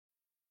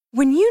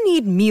When you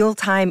need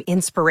mealtime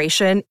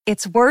inspiration,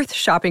 it's worth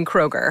shopping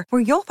Kroger,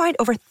 where you'll find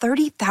over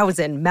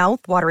 30,000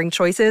 mouth-watering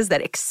choices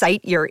that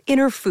excite your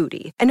inner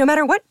foodie. And no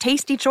matter what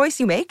tasty choice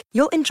you make,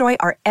 you'll enjoy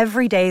our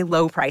everyday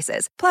low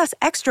prices, plus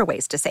extra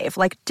ways to save,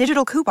 like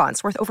digital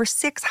coupons worth over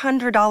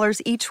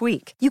 $600 each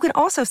week. You can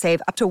also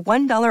save up to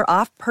 $1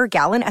 off per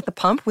gallon at the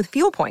pump with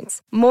fuel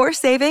points. More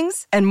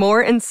savings and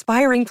more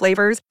inspiring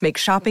flavors make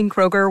shopping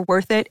Kroger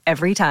worth it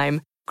every time.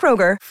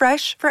 Kroger,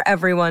 fresh for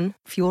everyone.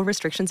 Fuel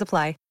restrictions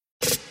apply.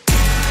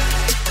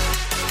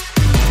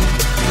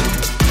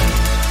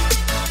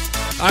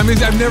 I mean,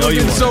 I've never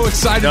been so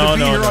excited to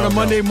be here on a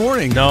Monday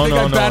morning. I think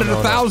I've batted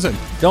 1,000.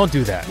 Don't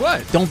do that.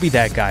 What? Don't be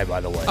that guy,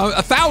 by the way.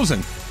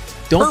 1,000.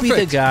 Don't be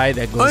the guy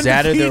that goes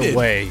out of their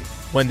way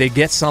when they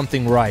get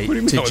something right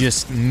to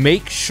just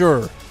make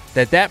sure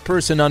that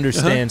person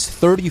understands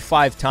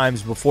 35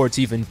 times before it's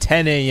even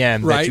 10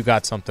 a.m. that you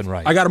got something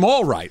right. I got them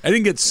all right. I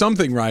didn't get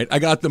something right. I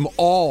got them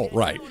all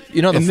right.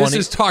 You know, this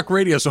is talk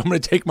radio, so I'm going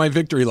to take my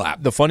victory lap.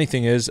 The funny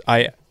thing is,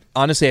 I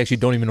honestly actually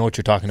don't even know what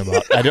you're talking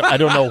about. I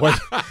don't know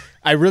what.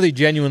 I really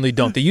genuinely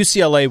don't. The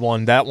UCLA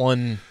one, that's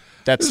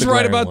I was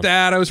right about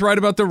that. I was right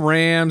about the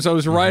Rams. I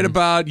was right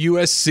about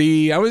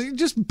USC. I was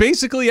just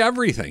basically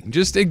everything.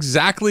 Just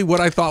exactly what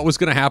I thought was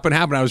going to happen.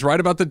 I was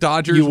right about the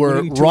Dodgers. You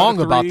were wrong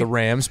about the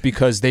Rams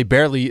because they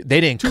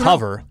didn't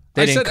cover.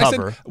 They didn't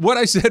cover. What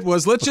I said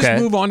was, let's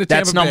just move on to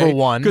Tampa Bay. That's number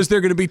one. Because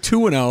they're going to be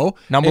 2-0.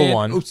 Number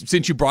one.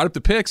 Since you brought up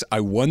the picks, I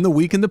won the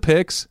week in the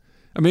picks.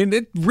 I mean,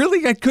 it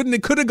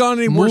could have gone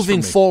any worse.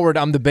 Moving forward,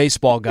 I'm the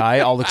baseball guy.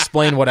 I'll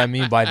explain what I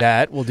mean by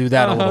that. We'll do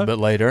that a little bit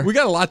later. We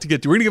got a lot to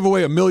get to. We're going to give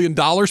away $1 million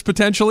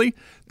potentially.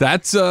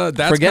 That's forget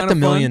kind of the $1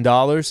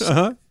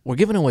 million. We're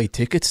giving away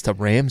tickets to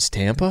Rams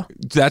Tampa.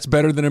 That's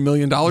better than $1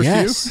 million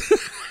to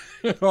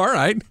you. All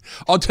right.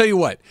 I'll tell you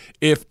what.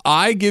 If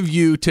I give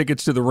you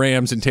tickets to the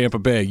Rams in Tampa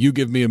Bay, you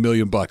give me $1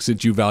 million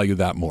since you value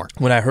that more.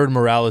 When I heard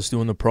Morales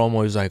doing the promo,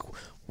 he was like,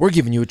 "We're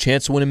giving you a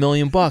chance to win $1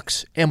 million.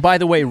 And by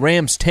the way,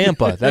 Rams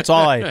Tampa." That's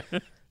all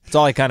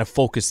I kind of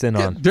focused in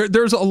on.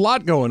 There's a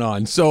lot going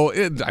on. So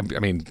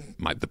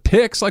the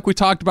picks, like we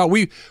talked about,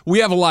 we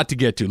have a lot to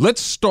get to. Let's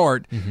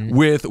start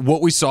with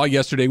what we saw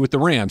yesterday with the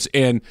Rams.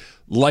 And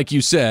like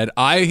you said,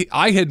 I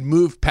had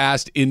moved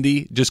past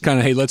Indy, just kind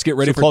of, hey, let's get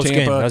ready for Tampa.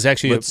 Game. That was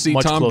actually let's see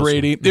Tom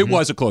Brady. It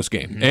was a close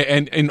game.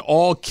 And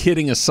all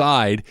kidding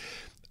aside,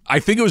 I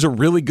think it was a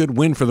really good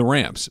win for the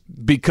Rams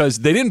because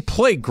they didn't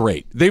play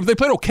great. They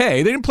played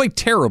okay. They didn't play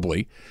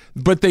terribly,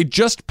 but they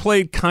just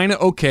played kind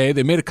of okay.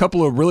 They made a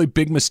couple of really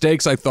big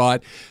mistakes, I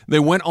thought. They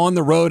went on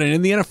the road, and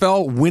in the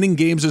NFL, winning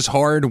games is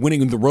hard.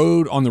 Winning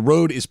on the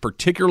road is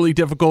particularly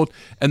difficult,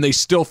 and they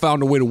still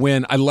found a way to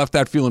win. I left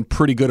that feeling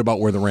pretty good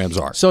about where the Rams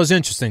are. So it's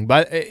interesting,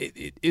 but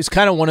it's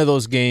kind of one of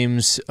those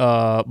games.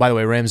 By the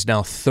way, Rams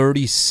now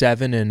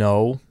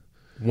 37-0.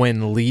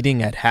 When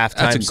leading at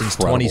halftime since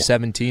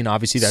 2017.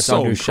 Obviously, that's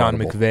so under Sean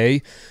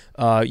McVay.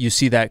 You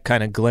see that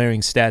kind of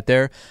glaring stat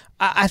there.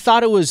 I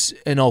thought it was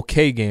an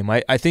okay game.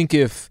 I think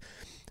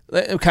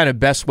kind of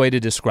best way to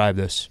describe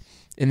this.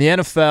 In the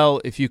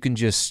NFL, if you can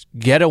just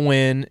get a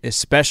win,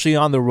 especially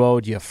on the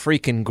road, you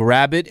freaking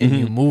grab it and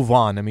you move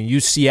on. I mean,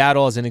 use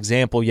Seattle as an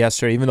example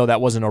yesterday, even though that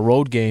wasn't a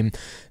road game.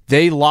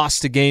 They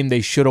lost a game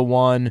they should have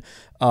won.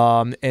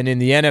 And in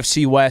the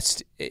NFC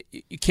West,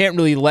 you can't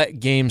really let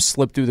games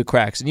slip through the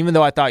cracks. And even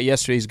though I thought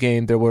yesterday's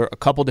game, there were a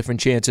couple different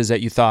chances that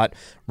you thought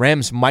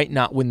Rams might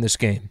not win this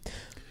game.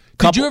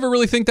 Did you ever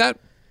really think that?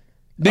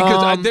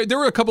 Because there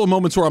were a couple of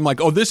moments where I'm like,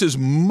 oh, this is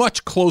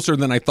much closer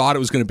than I thought it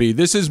was going to be.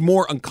 This is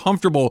more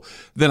uncomfortable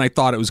than I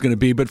thought it was going to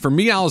be. But for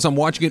me, Al, as I'm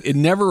watching it, it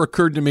never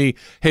occurred to me,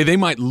 hey, they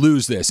might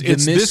lose this.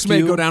 This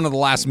may go down to the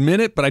last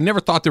minute, but I never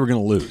thought they were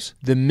going to lose.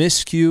 The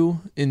miscue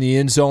in the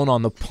end zone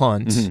on the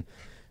punt,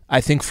 I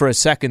think for a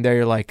second there,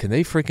 you're like, can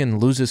they freaking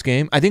lose this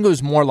game? I think it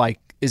was more like,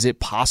 is it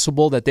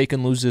possible that they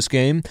can lose this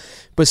game?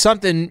 But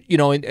something,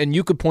 and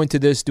you could point to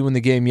this doing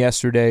the game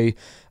yesterday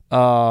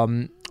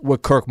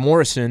with Kirk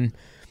Morrison.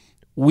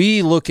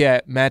 We look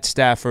at Matt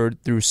Stafford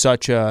through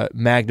such a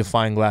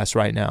magnifying glass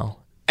right now.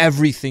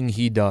 Everything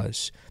he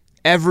does,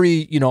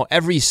 every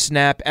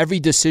snap, every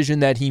decision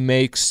that he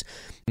makes.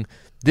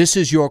 This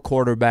is your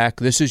quarterback.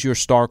 This is your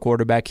star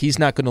quarterback. He's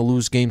not going to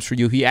lose games for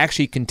you. He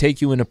actually can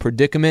take you in a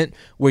predicament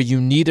where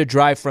you need a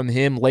drive from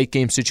him, late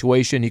game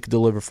situation. He could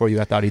deliver for you.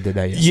 I thought he did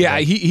that yesterday. Yeah,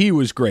 he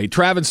was great.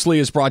 Travis Lee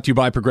is brought to you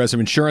by Progressive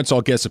Insurance.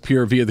 All guests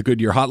appear via the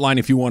Goodyear hotline.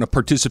 If you want to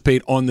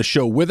participate on the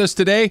show with us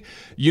today,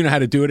 you know how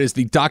to do it. It's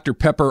the Dr.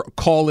 Pepper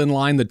call-in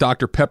line, the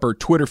Dr. Pepper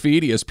Twitter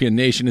feed. ESPN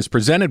Nation is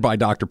presented by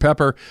Dr.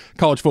 Pepper.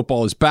 College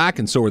football is back,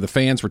 and so are the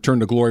fans. Return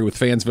to glory with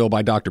Fansville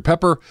by Dr.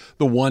 Pepper,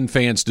 the one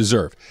fans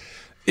deserve.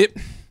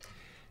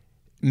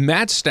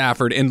 Matt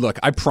Stafford, and look,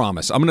 I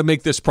promise, I'm going to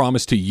make this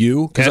promise to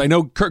you, because I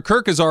know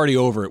Kirk is already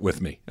over it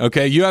with me,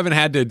 okay? You haven't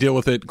had to deal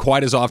with it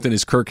quite as often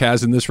as Kirk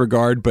has in this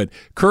regard, but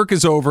Kirk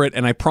is over it,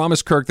 and I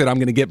promise Kirk that I'm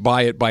going to get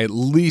by it by at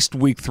least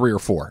week 3 or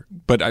 4,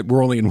 but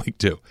we're only in week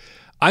 2.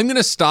 I'm going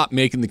to stop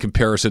making the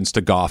comparisons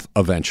to Goff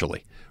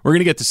eventually. We're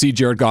going to get to see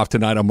Jared Goff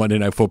tonight on Monday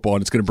Night Football,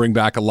 and it's going to bring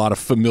back a lot of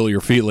familiar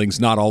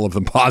feelings, not all of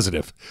them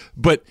positive.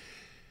 But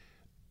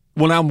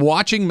when I'm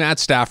watching Matt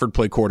Stafford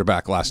play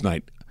quarterback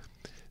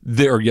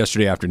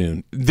yesterday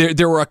afternoon,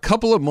 there were a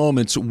couple of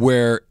moments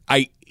where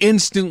I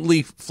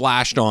instantly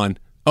flashed on,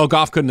 oh,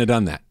 Goff couldn't have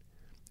done that.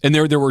 And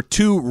there were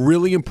two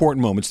really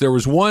important moments. There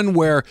was one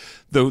where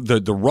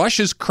the rush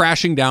is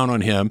crashing down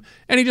on him,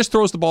 and he just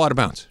throws the ball out of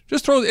bounds.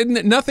 Just throws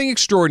it, nothing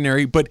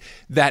extraordinary, but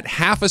that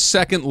half a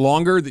second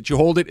longer that you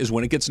hold it is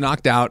when it gets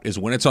knocked out, is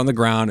when it's on the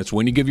ground, it's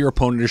when you give your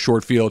opponent a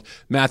short field.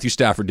 Matthew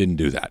Stafford didn't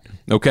do that.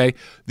 Okay?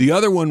 The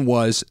other one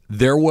was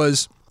there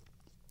was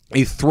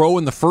a throw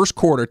in the first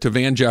quarter to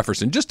Van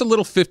Jefferson, just a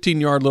little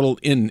 15-yard little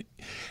in,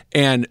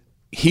 and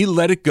he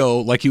let it go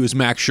like he was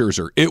Max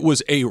Scherzer. It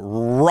was a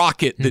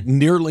rocket that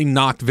nearly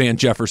knocked Van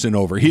Jefferson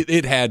over.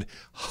 It had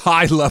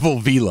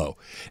high-level velo,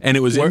 and it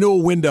was into a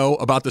window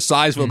about the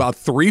size of about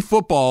 3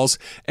 footballs,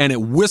 and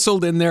it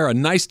whistled in there, a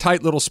nice,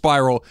 tight little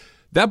spiral.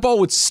 That ball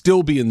would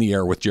still be in the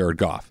air with Jared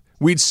Goff.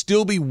 We'd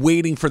still be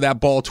waiting for that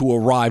ball to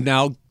arrive.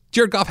 Now,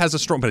 Jared Goff has a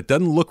strong, but it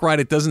doesn't look right.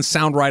 It doesn't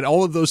sound right.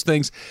 All of those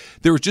things.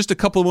 There was just a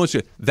couple of moments.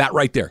 That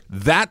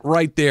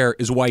right there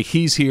is why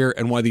he's here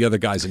and why the other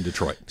guy's in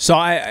Detroit. So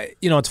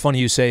it's funny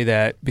you say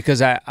that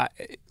because I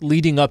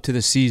leading up to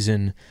the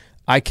season,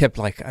 I kept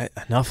like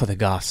enough of the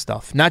Goff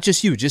stuff. Not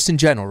just you, just in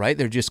general, right?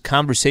 There are just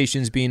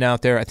conversations being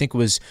out there. I think it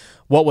was,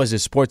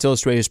 Sports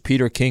Illustrated's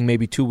Peter King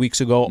maybe 2 weeks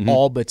ago,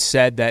 all but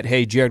said that,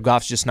 hey, Jared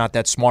Goff's just not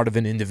that smart of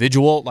an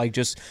individual, like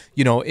just,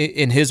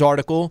 in his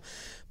article.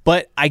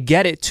 But I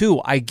get it,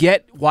 too. I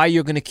get why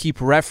you're going to keep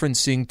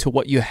referencing to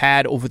what you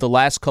had over the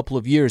last couple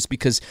of years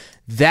because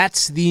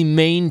that's the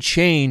main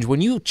change. When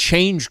you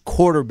change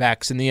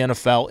quarterbacks in the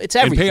NFL, it's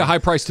everything. And pay a high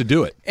price to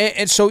do it.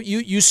 And so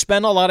you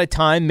spend a lot of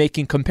time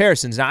making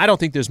comparisons. Now, I don't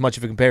think there's much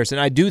of a comparison.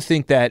 I do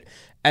think that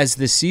as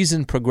the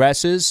season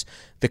progresses,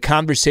 the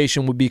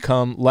conversation would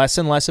become less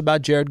and less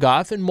about Jared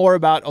Goff and more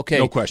about, okay,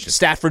 no question,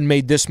 Stafford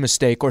made this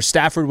mistake or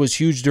Stafford was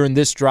huge during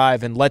this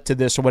drive and led to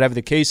this or whatever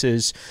the case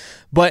is.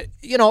 But,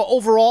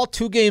 overall,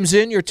 2 games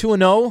in, you're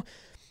 2-0.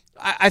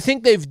 I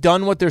think they've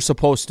done what they're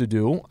supposed to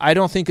do. I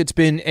don't think it's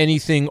been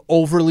anything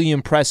overly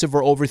impressive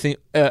or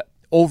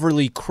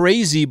overly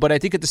crazy, but I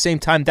think at the same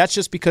time, that's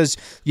just because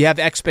you have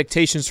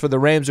expectations for the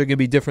Rams are going to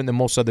be different than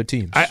most other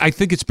teams. I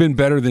think it's been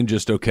better than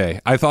just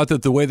okay. I thought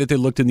that the way that they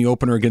looked in the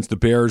opener against the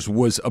Bears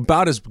was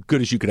about as good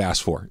as you could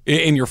ask for.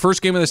 In your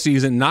first game of the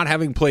season, not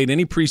having played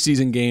any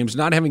preseason games,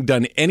 not having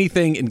done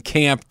anything in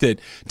camp to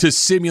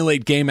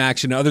simulate game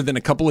action other than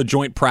a couple of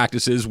joint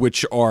practices,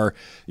 which are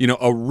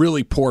a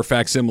really poor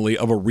facsimile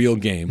of a real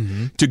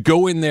game, to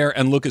go in there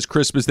and look as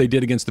crisp as they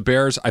did against the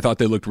Bears, I thought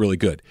they looked really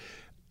good.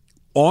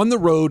 On the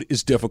road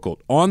is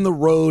difficult. On the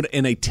road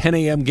in a 10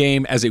 a.m.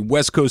 game as a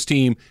West Coast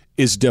team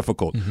is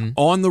difficult.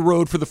 On the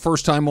road for the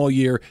first time all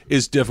year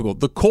is difficult.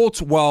 The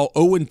Colts, while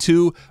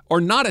 0-2,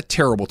 are not a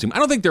terrible team. I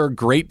don't think they're a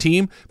great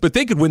team, but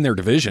they could win their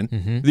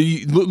division.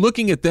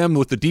 Looking at them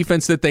with the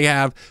defense that they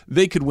have,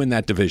 they could win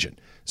that division.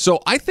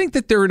 So I think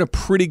that they're in a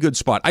pretty good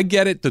spot. I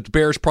get it that the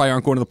Bears probably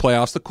aren't going to the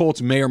playoffs. The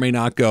Colts may or may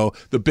not go.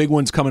 The big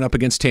one's coming up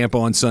against Tampa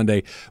on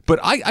Sunday. But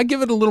I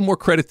give it a little more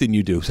credit than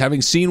you do.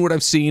 Having seen what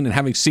I've seen and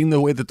having seen the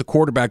way that the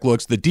quarterback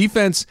looks, the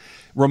defense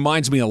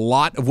reminds me a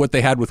lot of what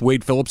they had with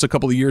Wade Phillips a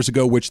couple of years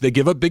ago, which they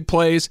give up big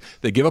plays,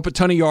 they give up a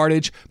ton of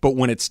yardage, but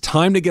when it's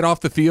time to get off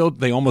the field,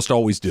 they almost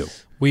always do.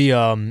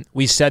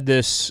 We said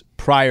this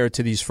prior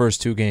to these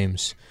first 2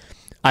 games.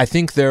 I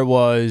think there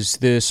was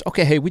this,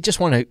 okay, hey, we just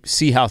want to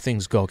see how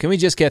things go. Can we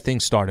just get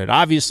things started?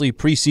 Obviously,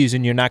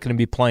 preseason, you're not going to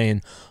be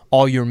playing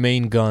all your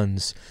main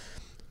guns.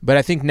 But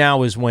I think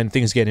now is when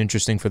things get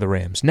interesting for the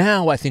Rams.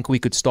 Now I think we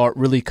could start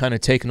really kind of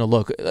taking a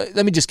look.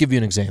 Let me just give you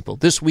an example.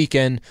 This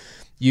weekend,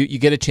 you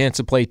get a chance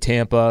to play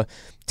Tampa.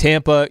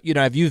 Tampa,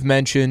 as you've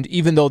mentioned,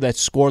 even though that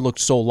score looked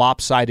so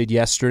lopsided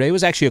yesterday, it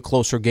was actually a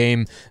closer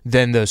game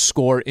than the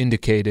score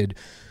indicated.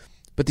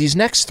 But these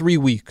next 3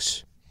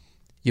 weeks,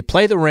 you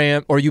play the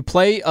Rams, or you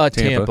play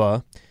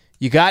Tampa.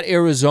 You got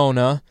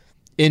Arizona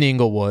in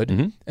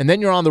Inglewood, and then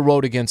you're on the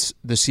road against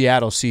the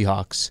Seattle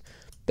Seahawks.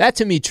 That,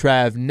 to me,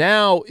 Trav,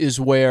 now is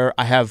where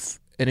I have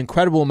an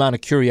incredible amount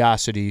of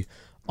curiosity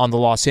on the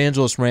Los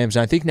Angeles Rams.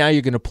 And I think now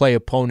you're going to play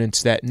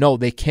opponents that, no,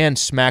 they can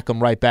smack them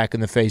right back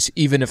in the face,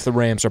 even if the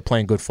Rams are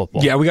playing good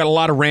football. Yeah, we got a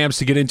lot of Rams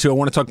to get into. I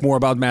want to talk more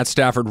about Matt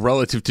Stafford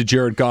relative to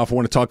Jared Goff. I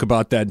want to talk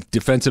about that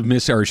defensive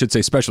miss, or I should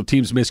say special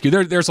teams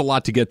miscue. There's a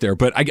lot to get there,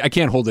 but I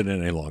can't hold it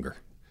in any longer.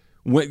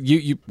 What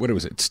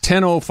was it? It's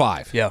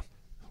 10:05. Yeah.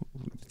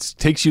 It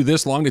takes you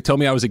this long to tell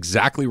me I was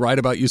exactly right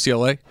about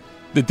UCLA?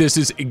 That this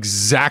is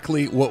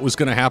exactly what was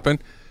going to happen?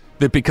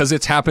 That because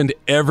it's happened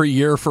every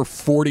year for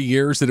 40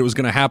 years, that it was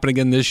going to happen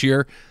again this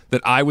year,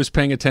 that I was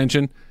paying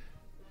attention?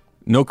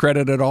 No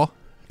credit at all?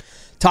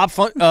 Top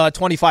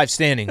 25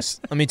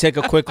 standings. Let me take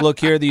a quick look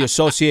here. The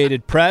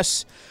Associated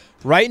Press.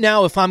 Right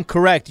now, if I'm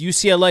correct,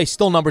 UCLA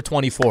still number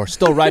 24,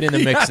 still right in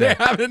the mix there.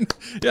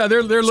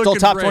 They're looking still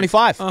top great.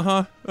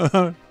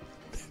 25.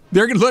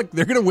 They're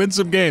gonna win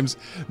some games.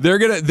 They're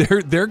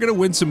gonna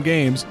win some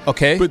games.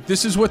 Okay, but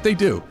this is what they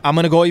do. I'm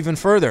gonna go even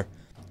further.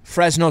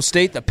 Fresno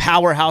State, the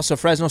powerhouse of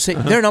Fresno State,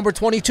 they're number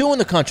 22 in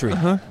the country.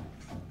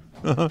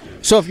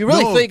 So if you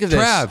really think of this,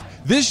 Trav,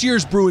 this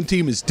year's Bruin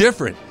team is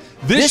different.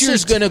 This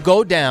is going to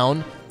go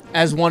down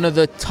as one of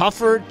the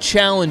tougher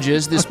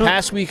challenges this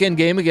past weekend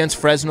game against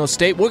Fresno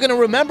State. We're going to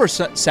remember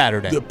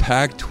Saturday. The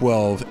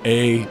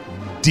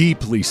Pac-12A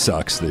deeply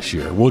sucks this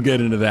year. We'll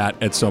get into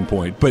that at some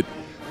point. But,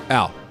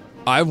 Al,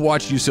 I've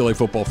watched UCLA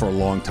football for a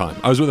long time.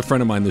 I was with a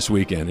friend of mine this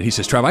weekend, and he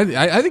says, Trav,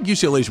 I think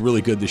UCLA's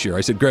really good this year.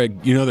 I said, Greg,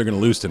 you know they're going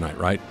to lose tonight,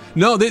 right?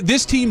 No,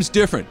 this team's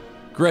different.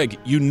 Greg,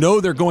 you know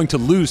they're going to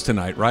lose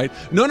tonight, right?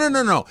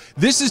 No.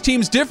 This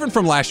team's different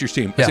from last year's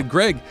team. I said,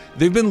 Greg,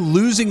 they've been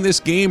losing this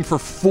game for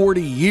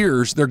 40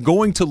 years. They're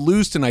going to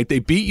lose tonight. They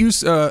beat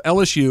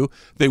LSU.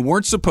 They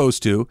weren't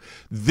supposed to.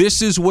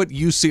 This is what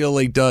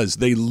UCLA does.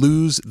 They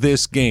lose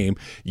this game.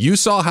 You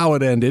saw how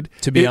it ended.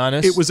 To be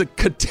honest, it was a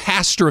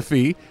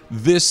catastrophe.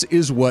 This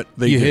is what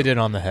they do. You hit it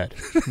on the head.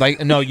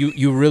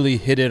 You really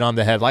hit it on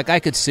the head. Like, I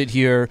could sit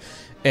here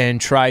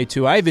and try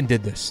to, I even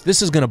did this.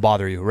 This is going to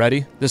bother you.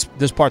 Ready? This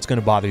part's going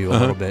to bother you a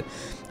little bit.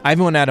 I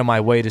even went out of my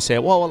way to say,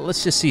 well,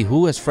 let's just see.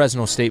 Who has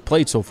Fresno State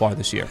played so far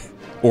this year?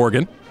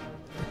 Oregon.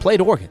 They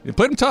played Oregon. They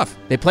played them tough.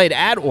 They played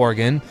at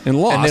Oregon.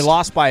 And lost. And they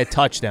lost by a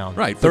touchdown.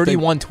 Right.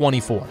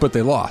 31-24. But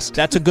they lost.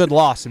 That's a good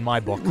loss in my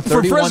book.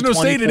 For Fresno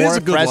State, it is a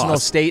good loss. Fresno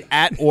State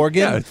at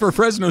Oregon. Yeah, for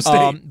Fresno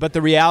State. But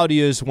the reality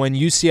is when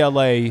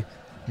UCLA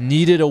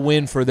needed a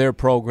win for their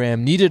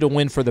program, needed a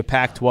win for the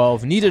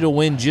Pac-12, needed a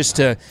win just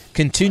to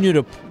continue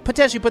to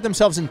potentially put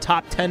themselves in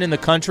top 10 in the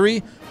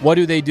country. What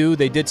do? They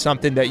did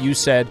something that you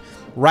said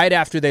right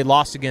after they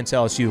lost against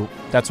LSU.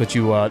 That's what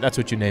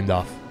you named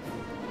off.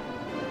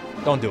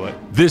 Don't do it.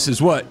 This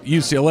is what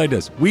UCLA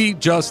does. We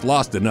just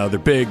lost another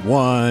big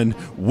one.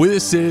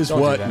 This is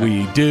what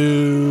we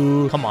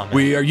do. Come on, man.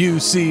 We are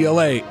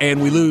UCLA,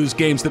 and we lose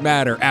games that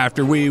matter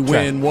after we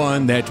win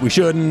one that we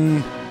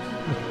shouldn't.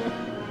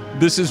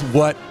 This is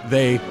what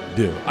they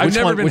do. I've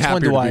never been happier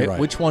to be right.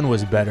 Which one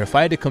was better? If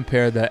I had to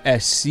compare the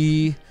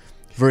SC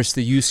versus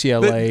the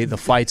UCLA, the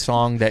fight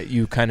song that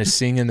you kind of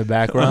sing in the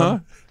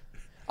background,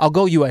 I'll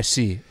go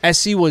USC.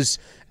 SC.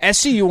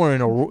 You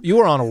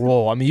were on a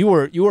roll. I mean, you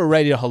were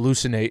ready to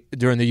hallucinate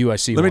during the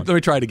USC. Let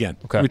me try it again.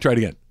 Okay. Let me try it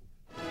again.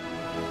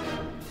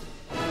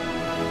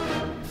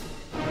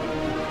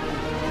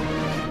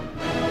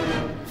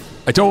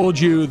 I told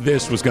you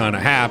this was gonna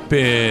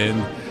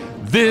happen.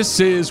 This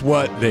is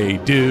what they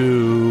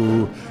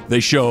do. They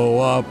show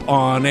up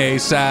on a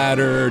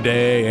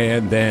Saturday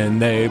and then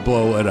they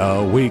blow it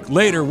a week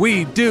later.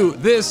 We do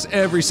this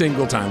every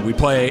single time we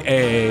play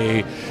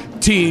a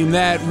team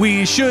that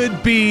we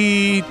should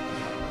beat.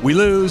 We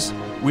lose,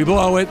 we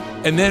blow it,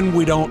 and then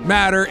we don't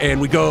matter,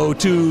 and we go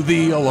to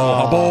the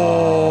Aloha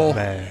Bowl.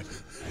 Man.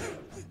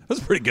 That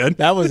was pretty good.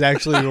 That was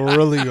actually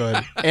really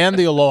good. And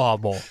the Aloha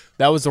Bowl.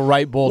 That was the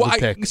right bowl to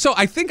pick. So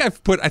I think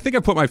I've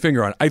put my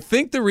finger on it. I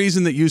think the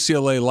reason that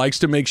UCLA likes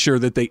to make sure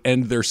that they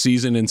end their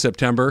season in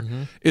September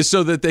is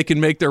so that they can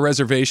make their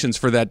reservations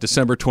for that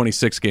December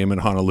 26th game in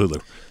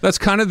Honolulu. That's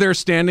kind of their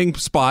standing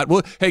spot.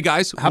 Well, hey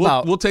guys,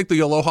 we'll take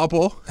the Aloha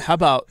Bowl. How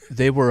about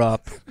they were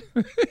up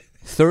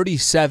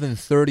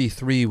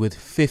 37-33 with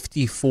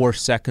 54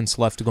 seconds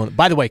left to go.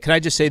 By the way, can I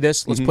just say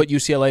this? Let's put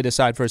UCLA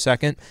aside for a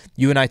second.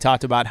 You and I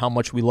talked about how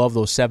much we love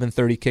those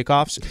 7:30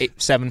 kickoffs,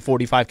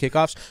 7:45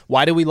 kickoffs.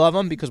 Why do we love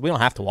them? Because we don't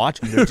have to watch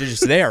them. They're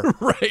just there.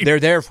 Right. They're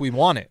there if we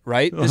want it,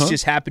 right? This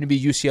just happened to be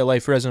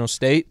UCLA Fresno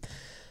State.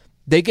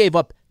 They gave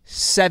up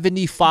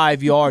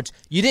 75 yards.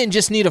 You didn't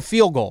just need a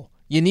field goal.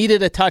 You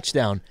needed a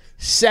touchdown.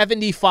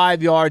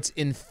 75 yards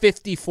in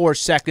 54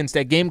 seconds.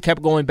 That game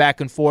kept going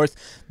back and forth.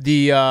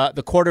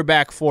 The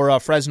quarterback for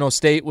Fresno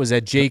State was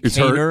at Jake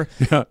Kaner.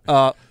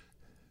 Yeah.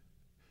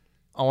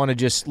 I want to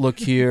just look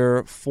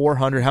here.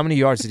 400. How many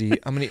yards did he?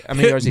 How many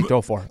yards did he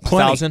throw for?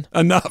 1,000.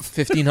 Enough.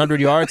 1,500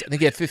 yards. I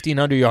think he had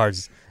 1,500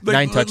 yards.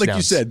 9 touchdowns. Like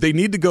you said, they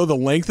need to go the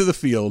length of the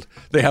field.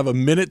 They have a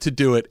minute to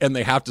do it, and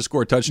they have to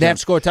score a touchdown. They have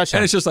to score a touchdown.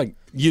 And it's just like,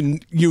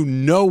 you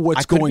know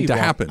what's going to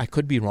happen. I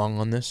could be wrong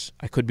on this.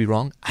 I could be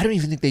wrong. I don't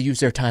even think they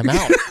used their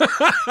timeout.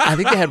 I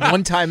think they had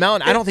one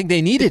timeout. I don't think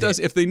they needed it.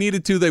 If they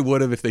needed to, they would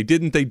have. If they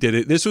didn't, they did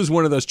it. This was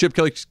one of those, Chip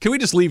Kelly, can we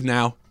just leave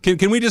now?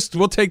 Can we just,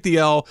 we'll take the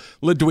L.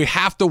 Do we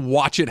have to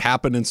watch it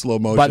happen in slow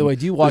motion? By the way,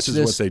 do you watch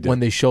this when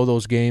they show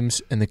those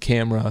games and the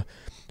camera?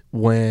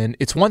 When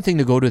it's one thing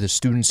to go to the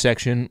student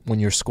section when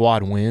your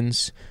squad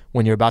wins,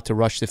 when you're about to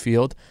rush the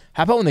field.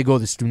 How about when they go to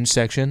the student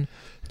section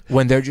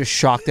when they're just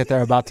shocked that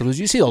they're about to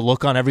lose? You see the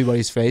look on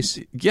everybody's face?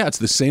 Yeah, it's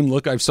the same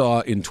look I saw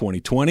in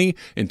 2020,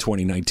 in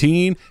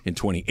 2019, in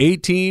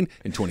 2018,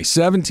 in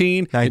 2017,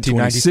 in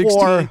 2016,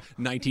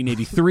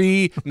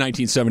 1983,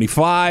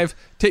 1975.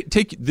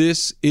 Take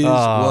this is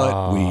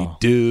what we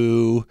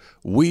do.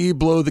 We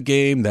blow the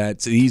game.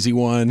 That's an easy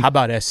one. How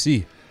about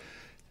SC?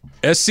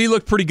 SC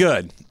looked pretty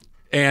good.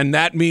 And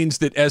that means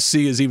that SC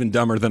is even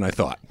dumber than I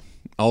thought.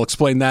 I'll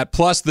explain that.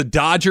 Plus the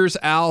Dodgers,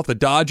 Al. The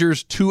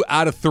Dodgers, 2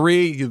 out of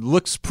 3. It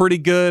looks pretty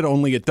good,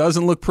 only it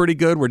doesn't look pretty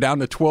good. We're down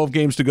to 12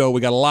 games to go. We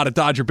got a lot of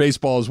Dodger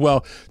baseball as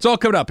well. It's all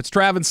coming up. It's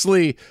Travis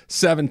Slee,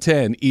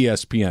 710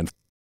 ESPN.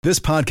 This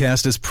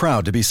podcast is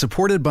proud to be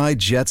supported by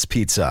Jets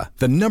Pizza,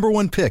 the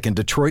 #1 pick in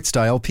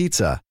Detroit-style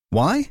pizza.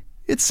 Why?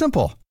 It's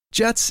simple.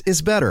 Jets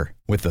is better.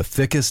 With the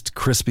thickest,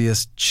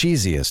 crispiest,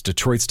 cheesiest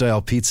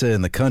Detroit-style pizza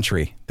in the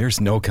country,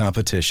 there's no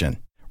competition.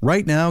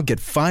 Right now, get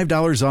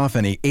 $5 off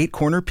any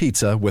 8-corner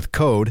pizza with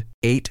code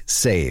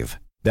 8SAVE.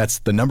 That's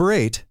the number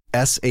 8,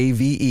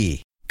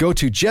 S-A-V-E. Go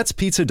to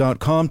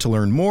jetspizza.com to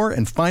learn more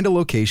and find a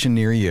location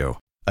near you.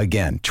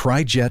 Again,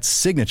 try Jet's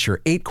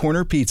signature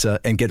 8-corner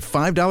pizza and get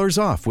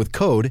 $5 off with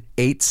code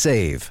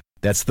 8SAVE.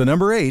 That's the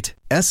number 8,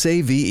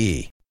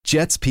 S-A-V-E.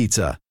 Jet's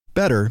Pizza.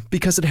 Better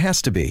because it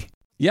has to be.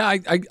 Yeah,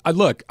 I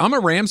look, I'm a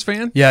Rams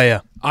fan.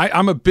 Yeah.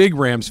 I'm a big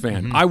Rams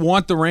fan. Mm-hmm. I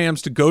want the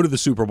Rams to go to the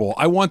Super Bowl.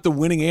 I want the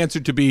winning answer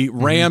to be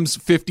Rams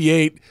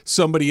 58,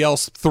 somebody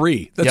else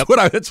 3. That's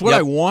what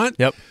I want.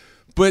 Yep.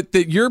 But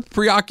that you're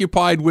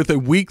preoccupied with a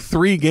Week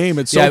 3 game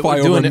at SoFi over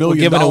 $1 million. We're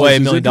giving away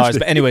 $1 million.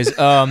 But anyways,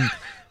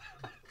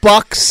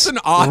 Bucks,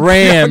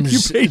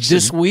 Rams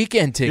this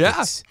weekend tickets.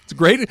 Yeah, it's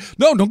great.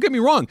 No, don't get me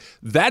wrong.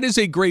 That is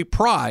a great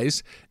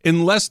prize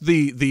unless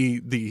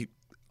the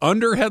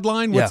under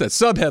headline, what's that?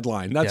 Sub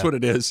headline. That's what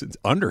it is. It's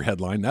under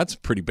headline. That's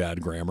pretty bad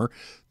grammar.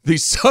 The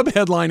sub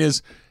headline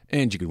is,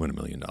 and you could win $1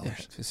 million.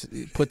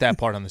 Put that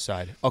part on the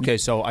side. Okay,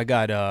 so I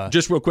got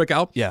just real quick,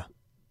 Al. Yeah.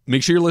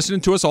 Make sure you're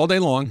listening to us all day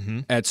long. Mm-hmm.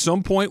 At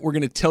some point, we're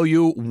going to tell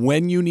you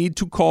when you need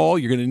to call.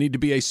 You're going to need to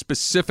be a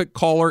specific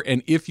caller,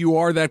 and if you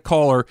are that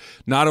caller,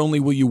 not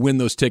only will you win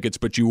those tickets,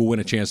 but you will win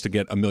a chance to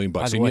get $1 million.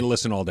 So you need to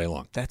listen all day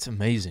long. That's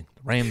amazing.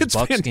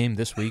 Rams-Bucks game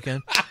this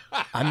weekend.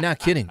 I'm not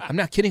kidding. I'm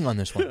not kidding on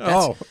this one.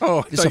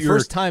 It's the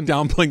first time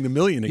downplaying the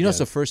million again. You know, it's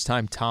the first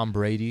time Tom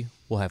Brady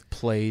will have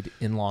played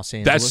in Los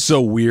Angeles. That's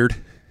so weird.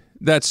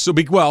 That's so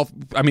big. Well,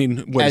 I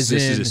mean, this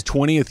is his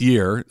 20th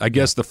year. I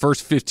guess the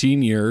first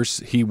 15 years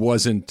he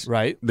wasn't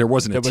right. There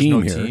was no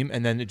team,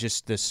 and then the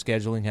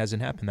scheduling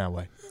hasn't happened that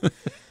way.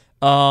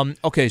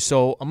 Okay,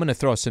 so I'm going to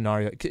throw a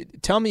scenario.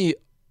 Tell me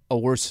a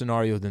worse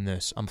scenario than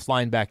this. I'm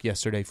flying back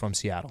yesterday from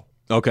Seattle.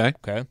 Okay.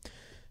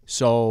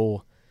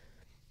 So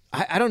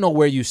I don't know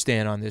where you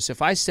stand on this.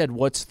 If I said,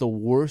 "What's the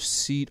worst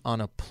seat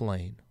on a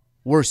plane?"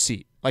 Worst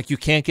seat, like you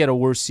can't get a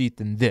worse seat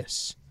than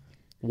this.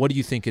 What do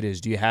you think it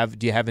is? Do you have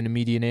an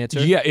immediate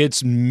answer? Yeah,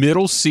 it's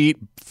middle seat,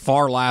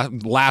 far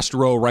last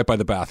row, right by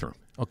the bathroom.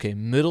 Okay,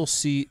 middle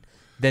seat.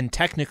 Then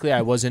technically,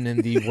 I wasn't in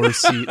the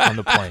worst seat on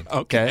the plane.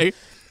 Okay.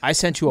 I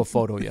sent you a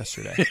photo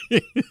yesterday.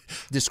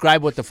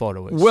 Describe what the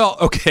photo is. Well,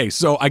 okay,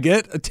 so I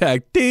get a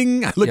tag.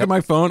 Ding! I look at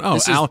my phone. Oh,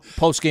 this is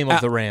post-game of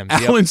the Rams.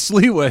 Alan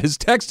Sliwa has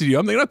texted you.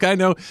 I'm thinking, okay, I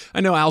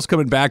know Al's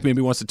coming back. Maybe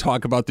he wants to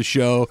talk about the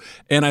show.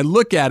 And I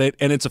look at it,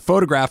 and it's a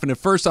photograph. And at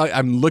first,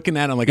 I'm looking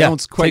at it. I'm like, I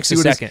don't quite see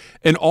what it is.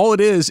 And all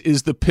it is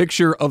the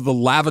picture of the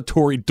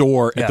lavatory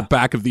door at the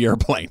back of the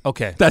airplane.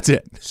 Okay. That's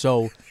it.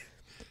 So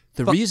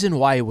the reason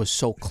why it was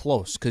so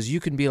close, because you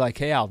can be like,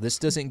 hey, Al, this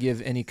doesn't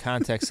give any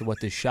context to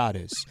what this shot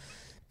is.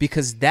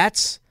 Because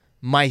that's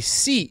my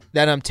seat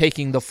that I'm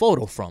taking the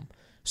photo from.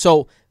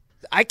 So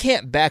I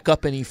can't back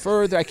up any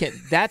further.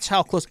 That's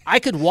how close. I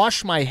could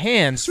wash my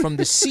hands from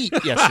the seat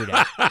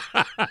yesterday.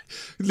 At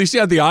least you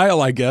had the aisle,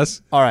 I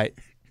guess. All right.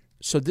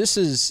 So this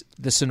is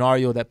the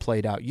scenario that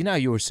played out. You know how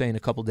you were saying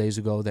a couple days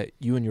ago that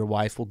you and your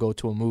wife will go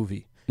to a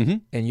movie. Mm-hmm.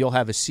 And you'll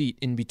have a seat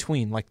in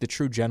between, like the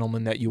true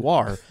gentleman that you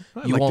are.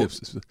 You want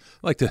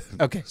a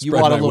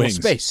little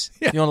space.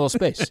 Yeah. You want a little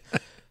space.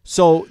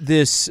 So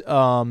this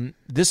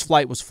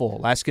flight was full.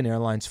 Alaskan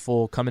Airlines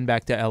full, coming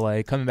back to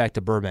L.A., coming back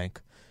to Burbank.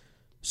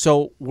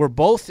 So we're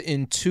both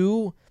in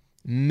two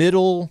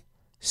middle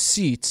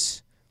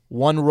seats,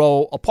 one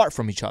row apart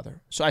from each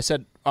other. So I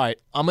said, all right,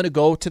 I'm going to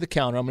go to the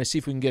counter. I'm going to see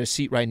if we can get a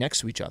seat right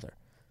next to each other.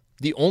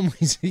 The only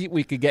seat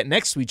we could get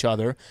next to each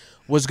other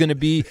was going to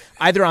be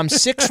either I'm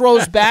 6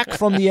 rows back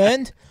from the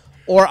end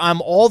or I'm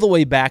all the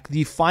way back.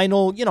 The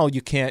final,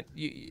 you can't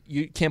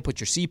put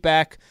your seat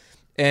back.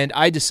 And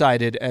I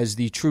decided, as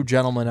the true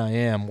gentleman I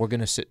am, we're going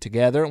to sit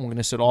together, and we're going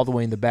to sit all the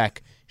way in the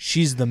back.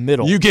 She's the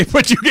middle. You gave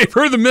her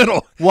the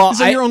middle. Well,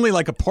 you're only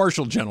like a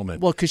partial gentleman.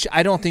 Well, because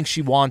I don't think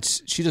she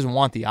doesn't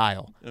want the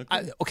aisle.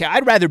 Okay,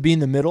 I'd rather be in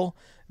the middle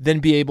than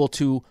be able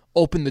to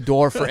open the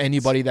door for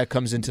anybody that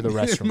comes into the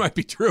restroom. It might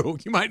be true.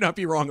 You might not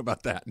be wrong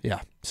about that.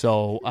 Yeah.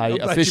 So I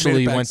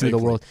officially went through the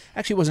world.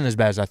 Actually, it wasn't as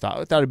bad as I thought.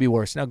 I thought it'd be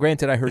worse. Now,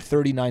 granted, I heard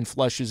 39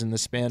 flushes in the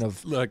span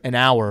of an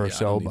hour or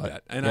so.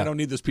 I don't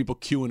need those people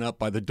queuing up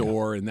by the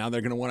door, and now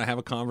they're going to want to have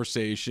a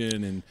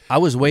conversation. And I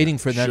was waiting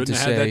for them to say,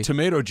 "Shouldn't have that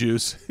tomato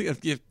juice."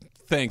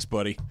 Thanks,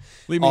 buddy.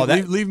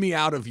 Leave me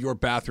out of your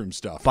bathroom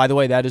stuff. By the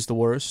way, that is the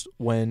worst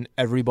when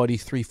everybody,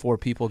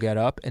 3-4 people get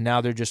up, and now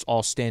they're just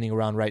all standing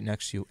around right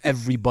next to you.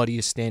 Everybody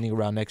is standing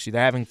around next to you.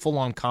 They're having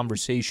full-on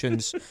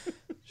conversations,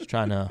 just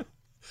trying to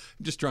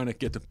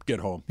get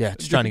home. Yeah,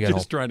 just trying to get home.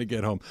 Just trying to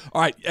get home.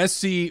 All right,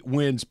 SC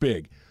wins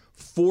big.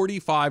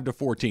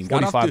 45-14.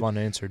 45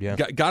 unanswered, yeah.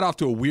 Got off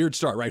to a weird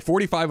start, right?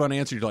 45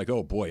 unanswered. You're like,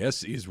 oh, boy,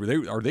 SCs,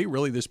 are they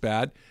really this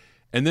bad?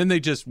 And then they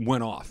just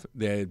went off.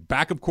 The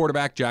backup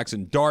quarterback,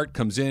 Jackson Dart,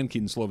 comes in.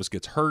 Keaton Slovis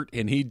gets hurt,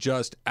 and he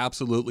just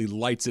absolutely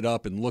lights it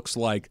up and looks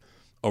like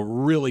a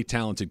really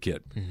talented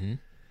kid. Mm-hmm.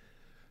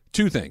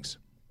 2 things.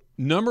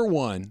 Number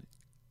one,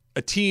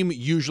 a team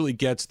usually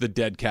gets the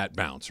dead cat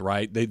bounce,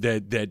 right?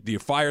 You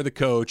fire the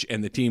coach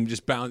and the team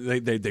just bounce.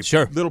 They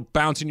sure. Little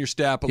bounce in your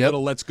step, a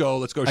little let's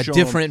go. A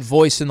different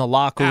voice in the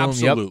locker room.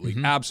 Absolutely,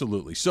 yep.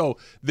 Absolutely. So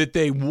that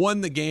they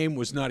won the game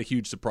was not a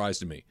huge surprise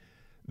to me.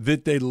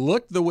 That they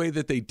looked the way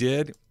that they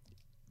did,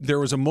 there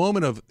was a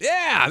moment of,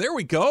 yeah, there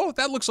we go.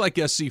 That looks like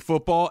SC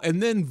football,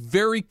 and then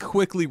very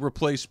quickly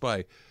replaced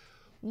by,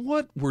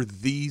 what were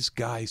these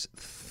guys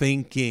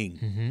thinking?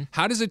 Mm-hmm.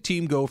 How does a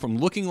team go from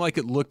looking like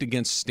it looked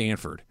against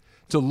Stanford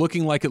to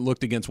looking like it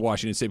looked against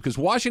Washington State? Because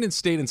Washington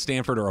State and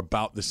Stanford are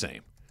about the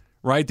same,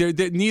 right?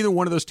 Neither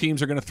one of those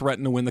teams are going to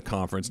threaten to win the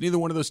conference. Neither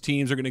one of those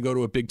teams are going to go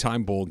to a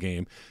big-time bowl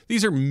game.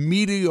 These are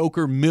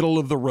mediocre,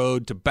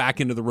 middle-of-the-road to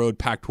back-into-the-road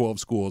Pac-12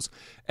 schools,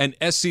 and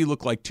SC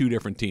look like two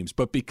different teams.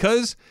 But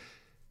because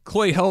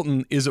Clay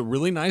Helton is a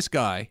really nice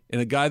guy and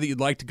a guy that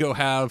you'd like to go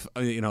have,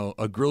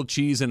 a grilled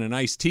cheese and an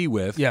iced tea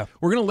with. Yeah.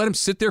 We're going to let him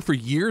sit there for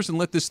years and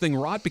let this thing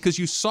rot because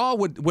you saw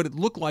what it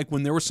looked like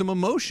when there was some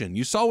emotion.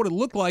 You saw what it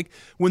looked like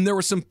when there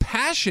was some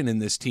passion in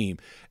this team.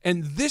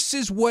 And this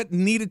is what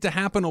needed to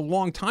happen a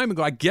long time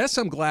ago. I guess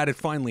I'm glad it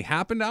finally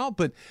happened, Al,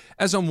 but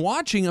as I'm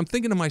watching, I'm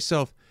thinking to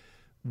myself,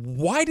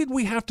 why did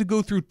we have to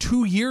go through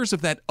 2 years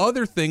of that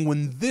other thing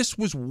when this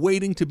was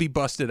waiting to be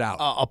busted out?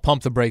 I'll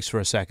pump the brakes for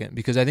a second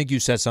because I think you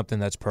said something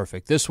that's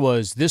perfect. This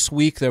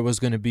week there was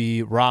going to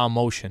be raw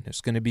emotion. It's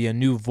going to be a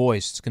new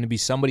voice. It's going to be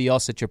somebody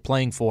else that you're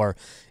playing for.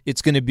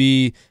 It's going to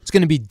be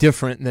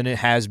different than it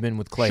has been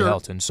with Clay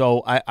Helton.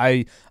 So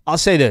I'll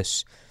say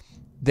this.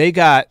 They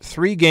got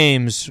 3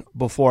 games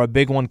before a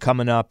big one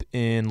coming up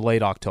in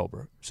late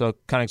October. So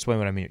kind of explain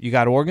what I mean. You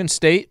got Oregon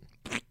State.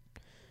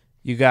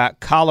 You got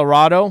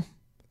Colorado.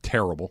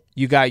 Terrible.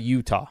 You got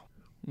Utah.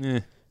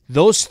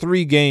 Those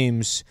 3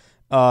 games,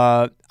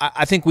 I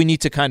think we need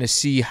to kind of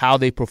see how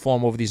they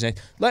perform over these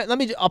nights.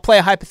 I'll play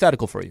a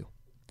hypothetical for you.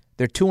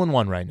 They're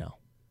 2-1 right now.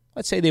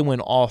 Let's say they win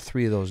all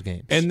 3 of those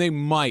games. And they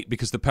might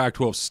because the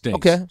Pac-12 stinks.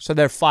 Okay, so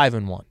they're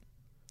 5-1.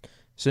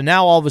 So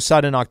now all of a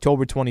sudden,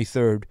 October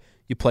 23rd,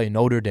 you play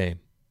Notre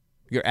Dame.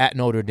 You're at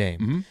Notre Dame.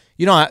 Mm-hmm.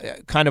 You know,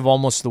 kind of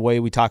almost the way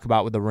we talk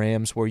about with the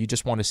Rams, where you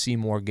just want to see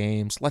more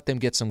games. Let them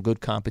get some good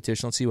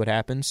competition. Let's see what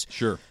happens.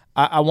 Sure.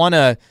 I want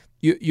to.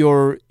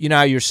 You're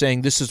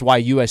saying this is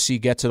why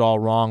USC gets it all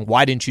wrong.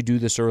 Why didn't you do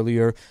this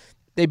earlier?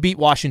 They beat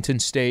Washington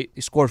State.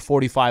 They scored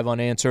 45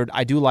 unanswered.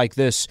 I do like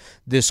this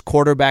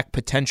quarterback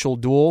potential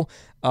duel.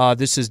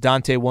 This is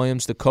Dante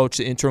Williams, the coach,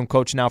 the interim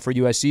coach now for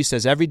USC,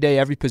 says every day,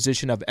 every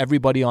position of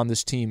everybody on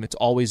this team, it's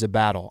always a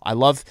battle. I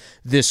love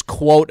this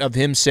quote of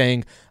him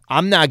saying,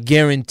 I'm not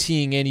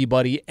guaranteeing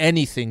anybody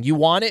anything. You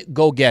want it?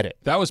 Go get it.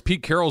 That was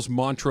Pete Carroll's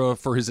mantra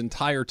for his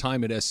entire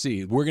time at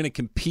SC. We're going to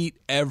compete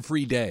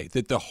every day.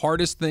 That the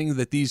hardest thing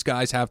that these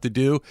guys have to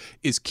do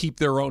is keep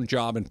their own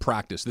job and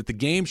practice. That the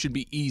game should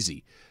be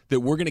easy.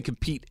 That we're going to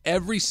compete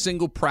every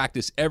single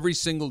practice, every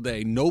single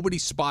day.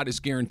 Nobody's spot is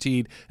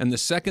guaranteed. And the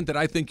second that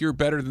I think you're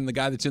better than the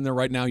guy that's in there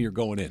right now, you're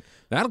going in.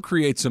 That'll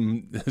create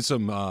some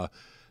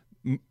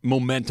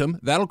momentum.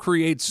 That'll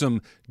create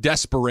some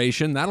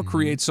desperation. That'll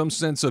create some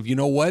sense of, you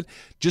know what?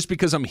 Just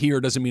because I'm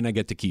here doesn't mean I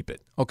get to keep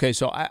it. Okay,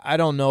 so I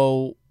don't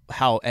know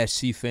how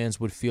SC fans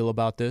would feel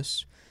about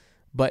this,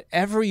 but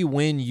every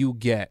win you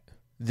get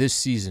this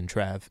season,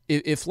 Trav,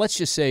 if let's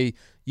just say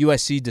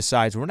USC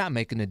decides we're not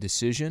making a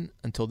decision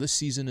until this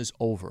season is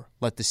over.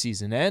 Let the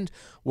season end.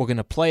 We're going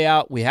to play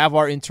out. We have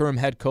our interim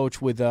head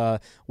coach with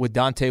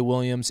Dante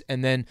Williams.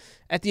 And then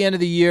at the end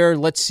of the year,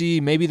 let's see,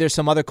 maybe there's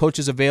some other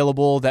coaches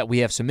available that we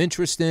have some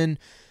interest in.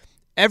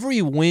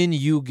 Every win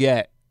you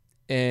get,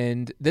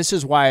 and this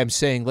is why I'm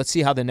saying let's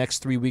see how the next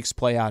 3 weeks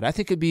play out. I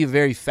think it'd be a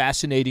very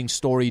fascinating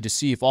story to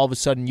see if all of a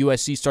sudden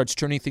USC starts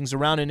turning things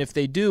around. And if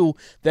they do,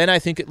 then I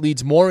think it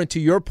leads more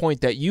into your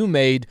point that you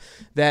made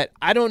that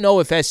I don't know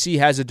if SC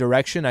has a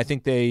direction. I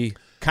think they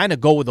kind of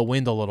go with the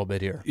wind a little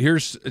bit here.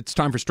 It's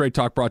time for Straight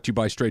Talk, brought to you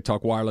by Straight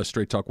Talk Wireless.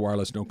 Straight Talk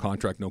Wireless, no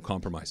contract, no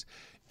compromise.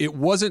 It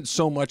wasn't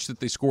so much that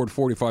they scored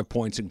 45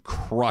 points and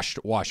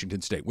crushed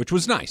Washington State, which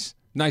was nice.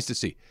 Nice to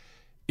see.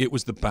 It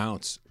was the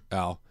bounce,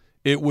 Al.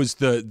 It was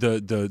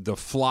the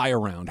fly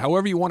around,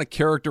 however you want to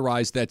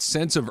characterize that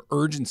sense of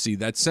urgency,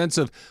 that sense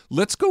of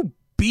let's go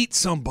beat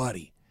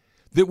somebody.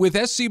 That with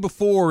SC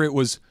before it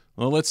was,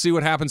 well, let's see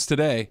what happens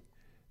today.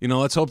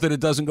 Let's hope that it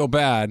doesn't go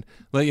bad.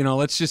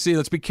 Let's just see.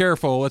 Let's be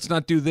careful. Let's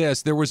not do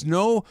this. There was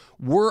no,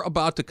 we're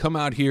about to come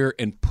out here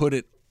and put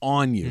it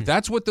on you.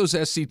 That's what those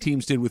SC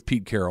teams did with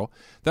Pete Carroll.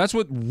 That's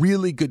what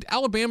really good.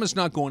 Alabama's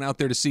not going out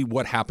there to see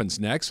what happens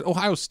next.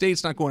 Ohio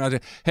State's not going out there,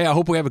 hey, I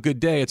hope we have a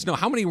good day. It's no,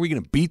 how many are we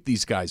going to beat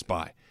these guys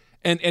by?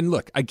 And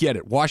look, I get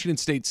it. Washington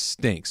State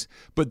stinks,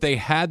 but they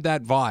had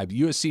that vibe.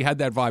 USC had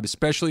that vibe,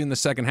 especially in the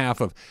second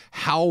half of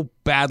how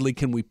badly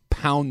can we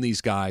pound these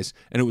guys,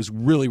 and it was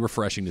really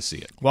refreshing to see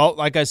it. Well,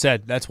 like I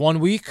said, that's 1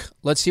 week.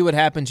 Let's see what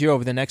happens here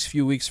over the next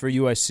few weeks for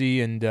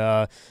USC,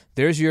 and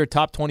there's your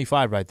top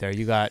 25 right there.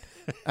 You got,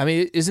 I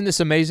mean, isn't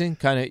this amazing?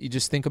 Kind of, you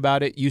just think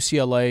about it.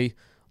 UCLA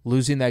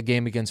losing that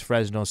game against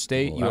Fresno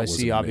State. Well,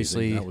 USC,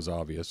 obviously. That was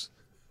obvious.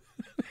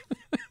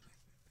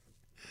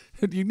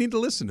 You need to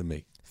listen to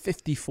me.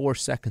 54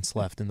 seconds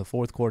left in the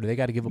fourth quarter. They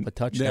got to give up a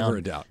touchdown. Never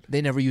a doubt.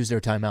 They never used their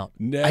timeout.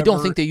 I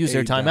don't think they used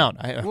their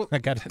timeout. Well,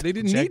 they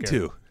didn't need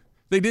to.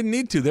 They didn't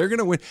need to. They're going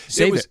to win.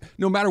 Save it.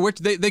 No matter which.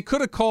 They could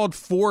have called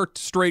 4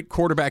 straight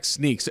quarterback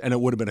sneaks, and it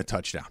would have been a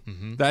touchdown.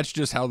 Mm-hmm. That's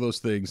just how those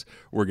things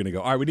were going to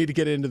go. All right, we need to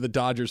get into the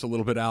Dodgers a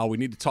little bit, Al. We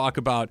need to talk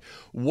about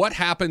what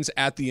happens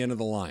at the end of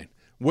the line.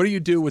 What do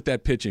you do with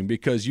that pitching?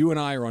 Because you and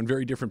I are on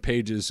very different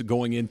pages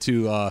going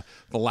into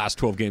the last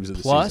 12 games of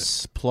the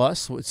season.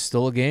 Plus, it's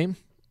still a game.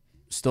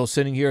 Still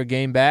sitting here a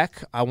game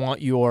back. I want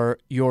your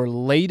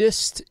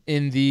latest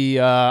in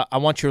the. I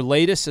want your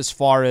latest as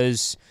far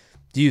as,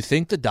 do you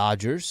think the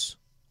Dodgers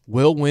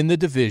will win the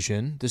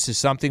division? This is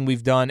something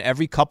we've done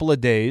every couple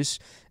of days,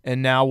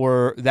 and now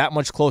we're that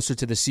much closer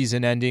to the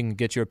season ending.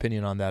 Get your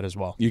opinion on that as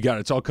well. You got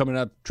it. It's all coming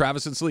up.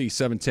 Travis and Slee,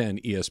 710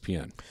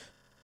 ESPN.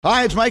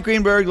 Hi, it's Mike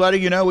Greenberg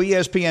letting you know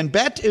ESPN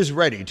Bet is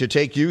ready to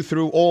take you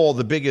through all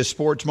the biggest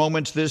sports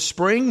moments this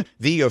spring.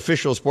 The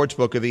official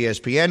sportsbook of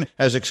ESPN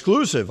has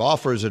exclusive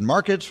offers and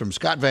markets from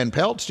Scott Van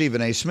Pelt,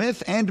 Stephen A.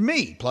 Smith, and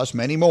me, plus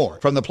many more.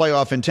 From the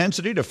playoff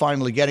intensity to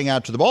finally getting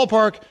out to the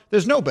ballpark,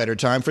 there's no better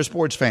time for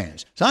sports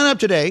fans. Sign up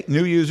today.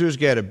 New users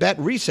get a bet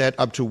reset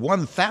up to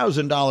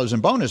 $1,000 in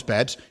bonus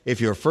bets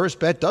if your first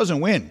bet doesn't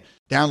win.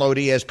 Download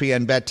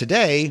ESPN Bet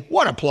today.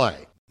 What a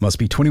play. Must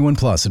be 21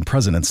 plus and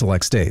present in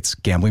select states.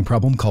 Gambling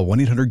problem? Call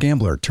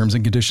 1-800-GAMBLER. Terms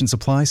and conditions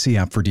apply. See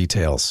app for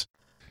details.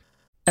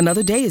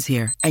 Another day is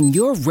here, and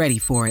you're ready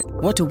for it.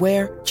 What to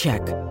wear?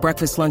 Check.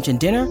 Breakfast, lunch, and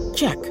dinner?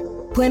 Check.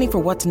 Planning for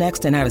what's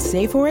next and how to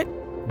save for it?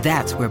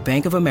 That's where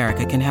Bank of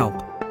America can help.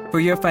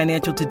 For your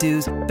financial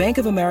to-dos, Bank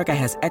of America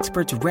has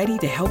experts ready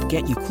to help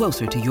get you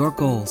closer to your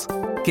goals.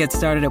 Get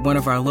started at one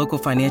of our local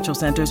financial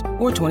centers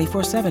or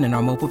 24/7 in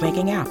our mobile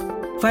banking app.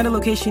 Find a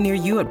location near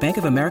you at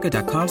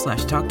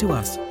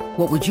bankofamerica.com/talktous.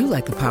 What would you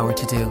like the power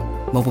to do?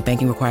 Mobile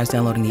banking requires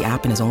downloading the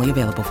app and is only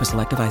available for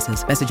select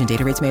devices. Message and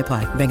data rates may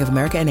apply. Bank of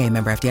America N.A.,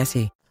 member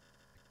FDIC.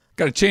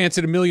 Got a chance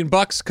at $1 million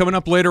coming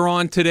up later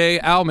on today.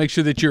 Al, make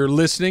sure that you're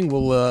listening.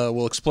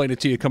 We'll explain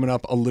it to you coming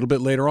up a little bit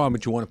later on,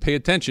 but you want to pay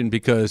attention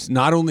because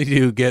not only do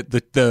you get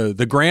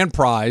the grand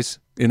prize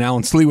in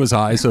Alan Sliwa's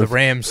eyes, the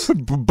Rams,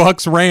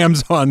 Bucks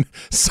Rams on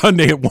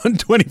Sunday at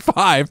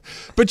 125,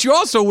 but you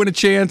also win a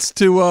chance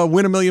to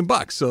win $1 million.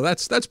 So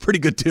that's pretty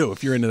good too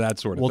if you're into that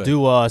sort of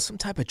thing. We'll do some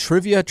type of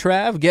trivia,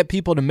 Trav. Get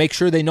people to make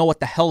sure they know what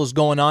the hell is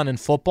going on in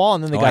football,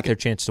 and then they got their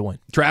chance to win.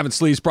 Trav and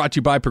Slee is brought to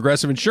you by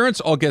Progressive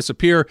Insurance. All guests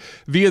appear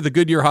via the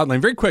Goodyear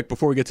hotline. Very quick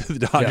before we get to the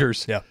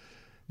Dodgers. Yeah.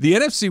 The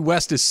NFC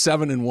West is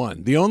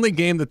 7-1. The only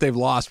game that they've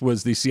lost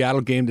was the Seattle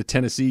game to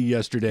Tennessee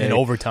yesterday. In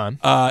overtime.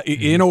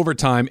 In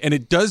overtime. And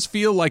it does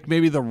feel like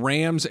maybe the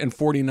Rams and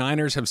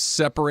 49ers have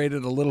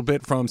separated a little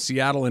bit from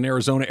Seattle and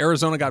Arizona.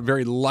 Arizona got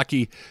very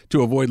lucky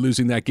to avoid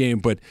losing that game.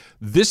 But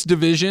this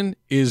division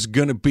is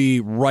going to be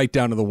right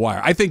down to the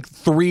wire. I think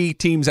 3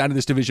 teams out of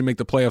this division make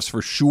the playoffs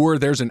for sure.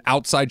 There's an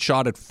outside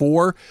shot at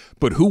 4.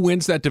 But who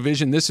wins that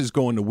division? This is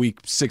going to week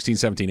 16,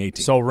 17,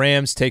 18. So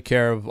Rams take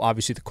care of,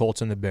 obviously, the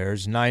Colts and the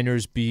Bears.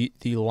 Niners beat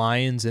the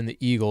Lions and the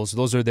Eagles.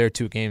 Those are their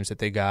 2 games that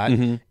they got.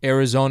 Mm-hmm.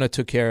 Arizona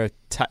took care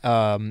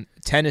of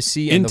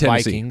Tennessee and the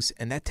Vikings.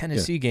 And that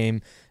Tennessee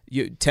game,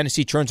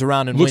 Tennessee turns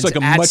around and looks wins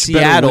like a at much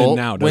Seattle. Better win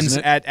now, wins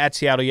it? at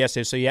Seattle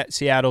yesterday. So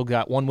Seattle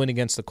got 1 win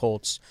against the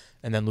Colts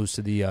and then lose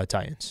to the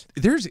Titans.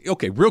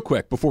 Real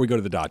quick before we go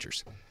to the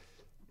Dodgers.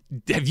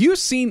 Have you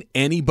seen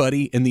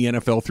anybody in the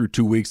NFL through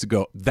 2 weeks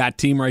ago, that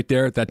team right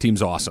there, that team's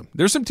awesome?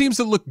 There's some teams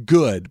that look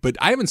good, but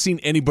I haven't seen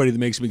anybody that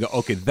makes me go,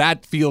 okay,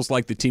 that feels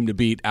like the team to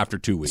beat after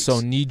 2 weeks. So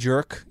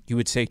knee-jerk, you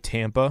would say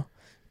Tampa,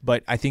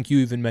 but I think you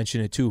even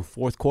mentioned it too.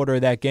 Fourth quarter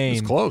of that game.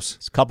 It was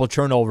close. A couple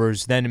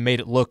turnovers, then it made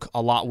it look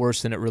a lot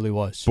worse than it really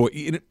was. Boy,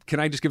 can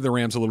I just give the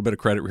Rams a little bit of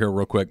credit here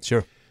real quick?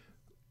 Sure.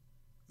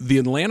 The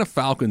Atlanta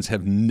Falcons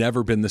have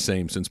never been the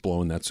same since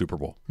blowing that Super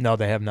Bowl. No,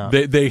 they have not.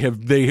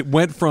 They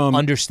went from,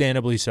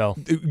 understandably so.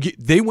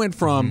 They went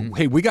from,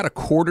 hey, we got a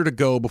quarter to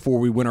go before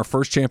we win our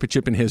first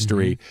championship in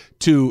history,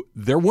 to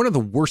they're one of the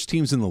worst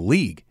teams in the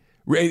league.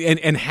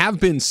 And have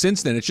been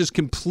since then. It's just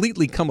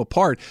completely come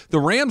apart.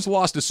 The Rams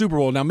lost a Super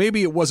Bowl. Now,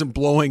 maybe it wasn't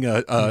blowing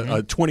a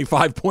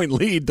 25-point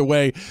lead the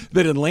way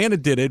that Atlanta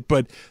did it,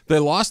 but they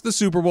lost the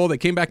Super Bowl. They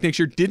came back next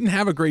year, didn't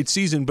have a great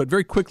season, but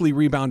very quickly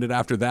rebounded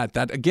after that.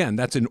 That, again,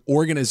 that's an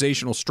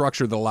organizational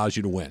structure that allows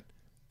you to win.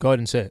 Go ahead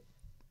and say it.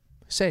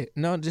 Say it.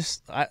 No,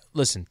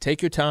 listen,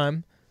 take your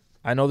time.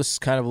 I know this is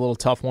kind of a little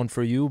tough one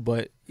for you,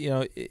 but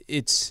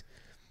it's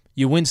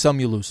you win some,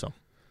 you lose some.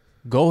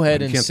 Go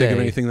ahead and say. I can't think of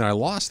anything that I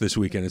lost this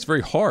weekend. It's very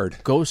hard.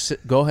 Go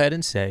ahead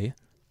and say,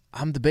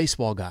 I'm the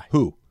baseball guy.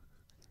 Who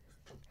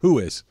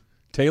is?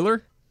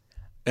 Taylor?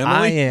 Emily?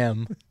 I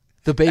am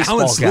the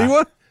baseball Alan guy.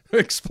 Sliwa?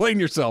 Explain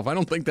yourself. I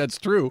don't think that's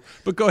true,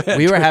 but go ahead.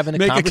 We were having a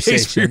Make conversation a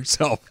case for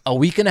yourself. A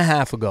week and a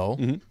half ago.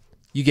 Mm-hmm.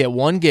 You get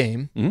one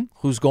game. Mm-hmm.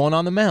 Who's going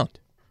on the mound?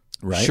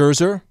 Right.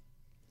 Scherzer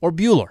or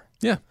Buehler?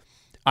 Yeah.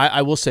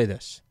 I will say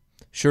this.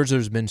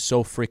 Scherzer's been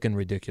so freaking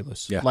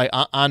ridiculous. Yeah. Like,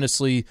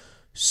 honestly,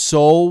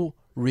 so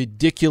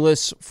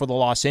ridiculous for the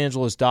Los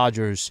Angeles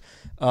Dodgers.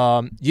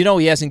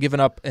 He hasn't given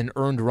up an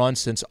earned run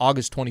since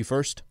August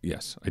 21st.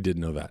 Yes, I did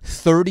know that.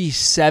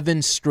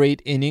 37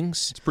 straight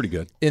innings. It's pretty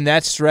good. In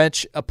that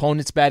stretch,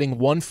 opponents batting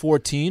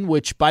 114,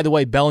 which, by the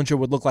way, Bellinger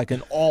would look like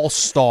an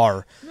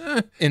all-star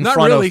in not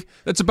front really. of.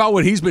 That's about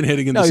what he's been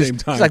hitting in the same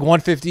time. It's like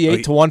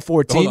 158 to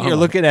 114. Hold on, You're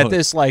looking at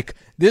this like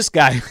this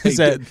guy is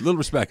a little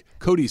respect.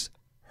 Cody's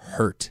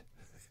hurt.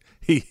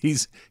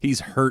 He's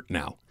hurt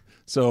now.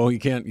 So you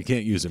can't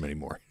use him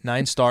anymore.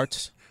 9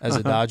 starts as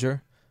a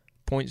Dodger,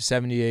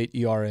 .78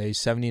 ERA,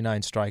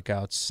 79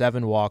 strikeouts,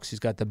 7 walks. He's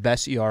got the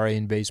best ERA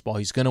in baseball.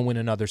 He's going to win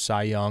another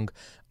Cy Young.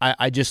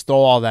 I just throw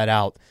all that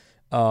out.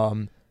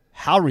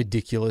 How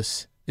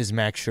ridiculous is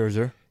Max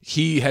Scherzer?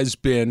 He has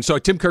been – so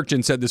Tim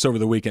Kirkjian said this over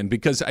the weekend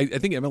because I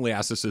think Emily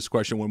asked us this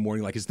question one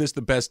morning, like, is this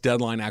the best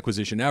deadline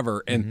acquisition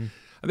ever? And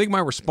I think my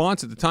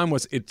response at the time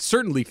was it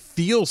certainly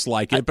feels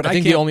like it, but I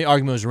think the only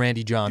argument was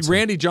Randy Johnson.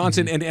 Randy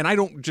Johnson, and I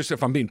don't – just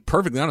if I'm being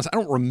perfectly honest, I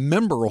don't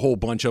remember a whole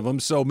bunch of them,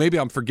 so maybe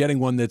I'm forgetting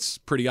one that's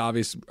pretty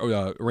obvious.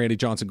 Randy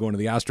Johnson going to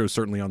the Astros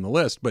certainly on the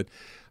list, but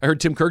I heard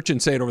Tim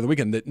Kirkjian say it over the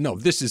weekend that, no,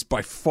 this is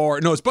by far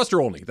 – no, it's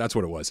Buster Olney. That's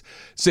what it was.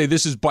 Say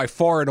this is by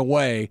far and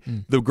away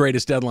the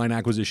greatest deadline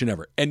acquisition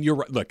ever. And you're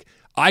right. Look,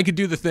 I could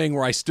do the thing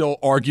where I still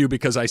argue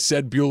because I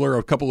said Buehler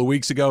a couple of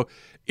weeks ago.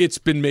 It's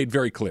been made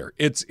very clear.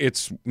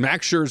 It's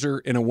Max Scherzer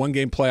in a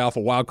one-game playoff,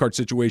 a wild card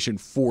situation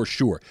for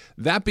sure.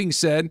 That being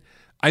said,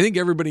 I think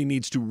everybody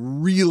needs to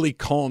really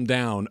calm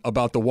down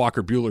about the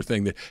Walker Buehler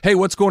thing that, hey,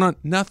 what's going on?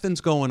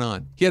 Nothing's going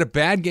on. He had a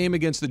bad game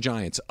against the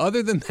Giants.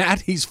 Other than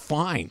that, he's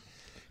fine.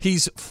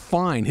 He's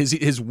fine.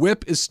 His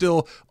whip is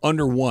still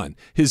under 1.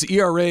 His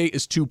ERA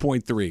is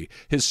 2.3.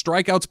 His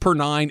strikeouts per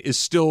 9 is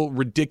still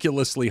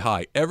ridiculously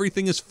high.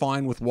 Everything is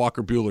fine with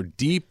Walker Buehler.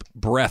 Deep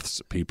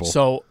breaths, people.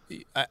 So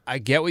I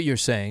get what you're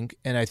saying,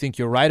 and I think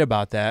you're right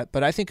about that.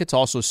 But I think it's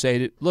also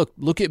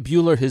look at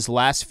Buehler, his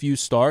last few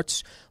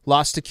starts.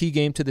 Lost a key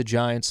game to the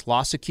Giants.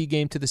 Lost a key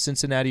game to the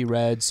Cincinnati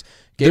Reds.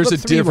 There's a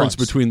difference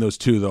between those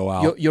two, though,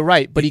 Al. You're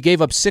right, but he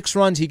gave up 6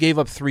 runs. He gave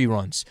up 3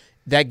 runs.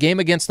 That game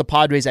against the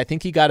Padres, I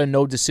think he got a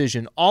no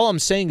decision. All I'm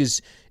saying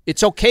is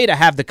it's okay to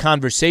have the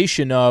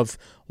conversation of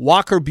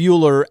Walker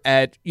Buehler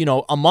at,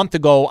 a month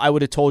ago, I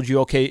would have told you,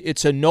 okay,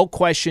 it's a no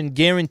question,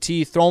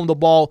 guarantee, throw him the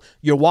ball,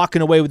 you're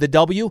walking away with a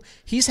W.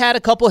 He's had a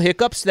couple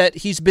hiccups that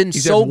he's been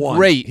so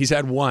great. He's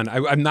had one.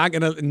 I'm not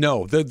going to,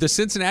 no. The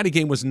Cincinnati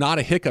game was not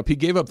a hiccup. He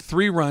gave up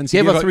 3 runs.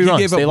 They lost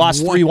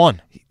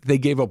 3-1. They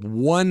gave up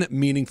 1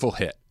 meaningful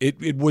hit.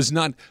 It was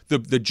not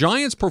the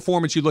Giants'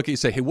 performance. You look at, you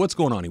say, hey, what's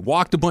going on? He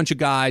walked a bunch of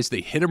guys. They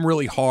hit him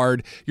really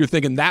hard. You're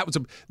thinking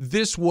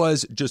this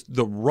was just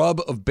the rub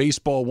of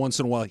baseball once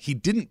in a while. He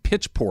didn't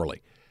pitch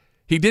poorly.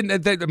 He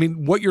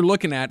didn't. What you're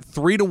looking at,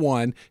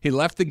 3-1. He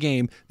left the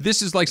game.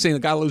 This is like saying the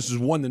guy loses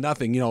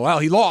 1-0. Well,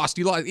 he lost.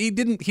 He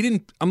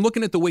didn't. I'm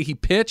looking at the way he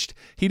pitched.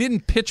 He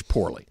didn't pitch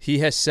poorly. He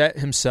has set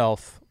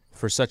himself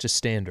for such a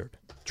standard.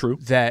 True.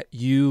 That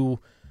you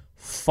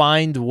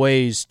find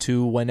ways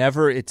to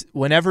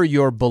whenever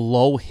you're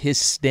below his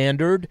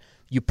standard,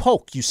 you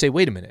poke. You say,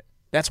 wait a minute,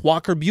 that's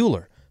Walker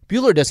Buehler.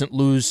 Buehler doesn't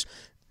lose.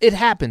 It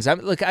happens. I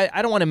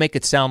don't want to make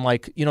it sound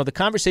like, the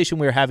conversation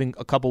we were having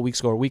a couple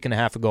weeks ago or a week and a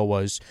half ago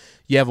was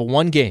you have a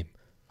 1 game,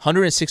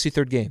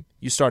 163rd game.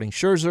 You starting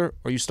Scherzer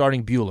or you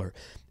starting Buehler?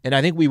 And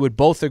I think we would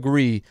both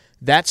agree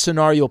that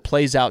scenario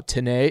plays out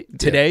today.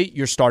 Today,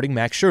 you're starting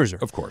Max Scherzer.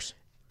 Of course.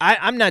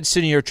 I'm not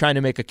sitting here trying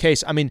to make a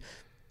case. I mean,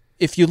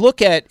 if you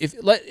look at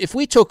if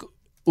we took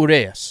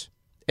Urias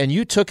and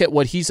you took at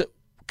what he's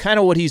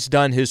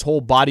done, his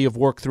whole body of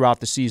work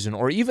throughout the season,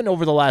 or even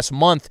over the last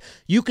month,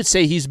 you could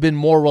say he's been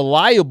more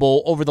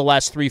reliable over the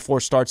last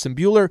 3-4 starts than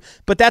Buehler.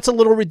 But that's a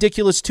little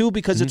ridiculous too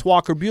because it's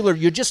Walker Buehler.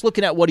 You're just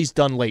looking at what he's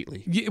done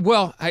lately. Yeah,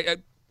 well, I'm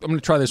going to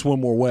try this one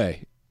more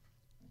way.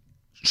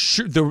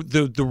 Sure,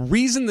 the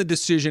reason the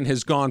decision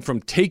has gone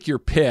from take your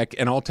pick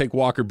and I'll take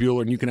Walker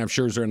Buehler and you can have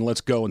Scherzer and let's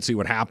go and see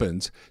what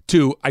happens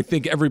to I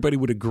think everybody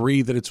would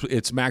agree that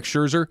it's Max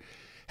Scherzer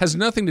has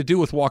nothing to do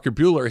with Walker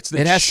Buehler. It's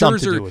that it has Scherzer, something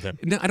to do with him.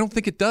 No, I don't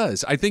think it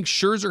does. I think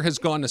Scherzer has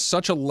gone to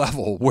such a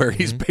level where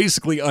he's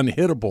basically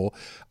unhittable.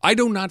 I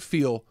do not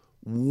feel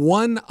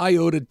 1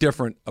 iota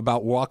different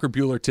about Walker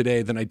Buehler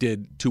today than I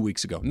did 2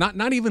 weeks ago.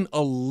 Not even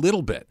a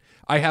little bit.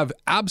 I have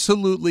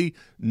absolutely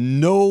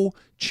no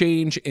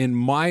change in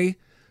my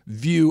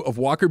view of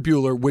Walker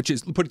Buehler, which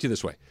is, put it to you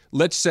this way.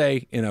 Let's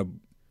say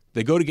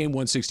they go to game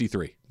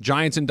 163.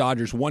 Giants and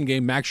Dodgers, 1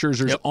 game. Max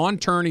Scherzer's on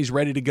turn. He's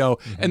ready to go.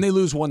 And they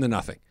lose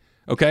 1-0.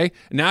 Okay?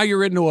 Now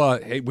you're into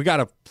hey, we got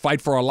to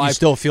fight for our lives. You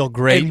still feel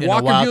great in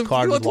a wild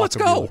card with let's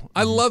Walker go.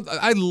 Buehler.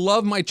 I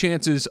love my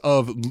chances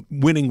of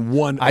winning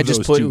one of those 2 games.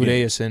 I just put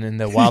Urias in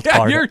the wild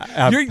card.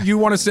 You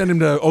want to send him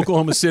to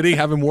Oklahoma City,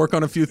 have him work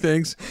on a few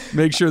things,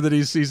 make sure that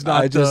he's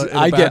not in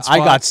a bad spot. I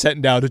got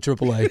sent down to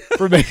AAA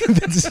for making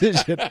the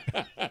decision.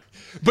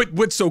 But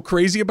what's so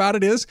crazy about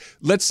it is,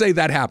 let's say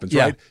that happens,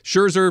 right?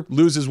 Scherzer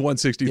loses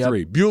 163.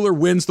 Yep. Buehler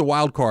wins the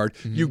wild card.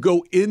 You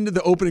go into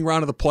the opening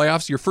round of the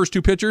playoffs, your first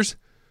 2 pitchers,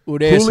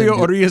 Julio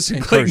Urias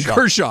and Clayton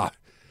Kershaw.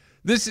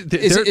 Is it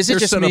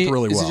just set me? Up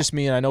really well. Is it just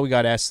me? And I know we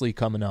got Astley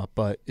coming up,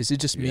 but is it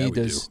just me?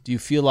 Yeah, Do you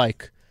feel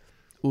like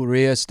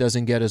Urias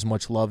doesn't get as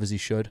much love as he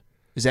should?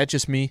 Is that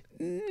just me?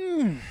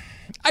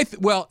 I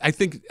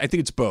think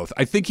it's both.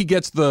 I think he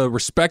gets the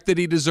respect that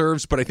he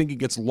deserves, but I think he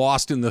gets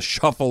lost in the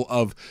shuffle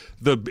of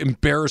the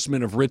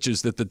embarrassment of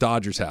riches that the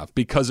Dodgers have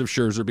because of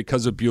Scherzer,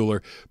 because of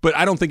Buehler. But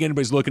I don't think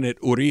anybody's looking at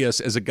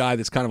Urias as a guy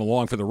that's kind of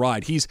along for the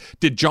ride.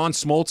 Did John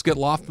Smoltz get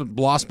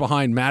lost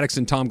behind Maddox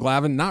and Tom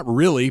Glavine? Not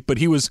really, but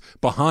he was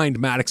behind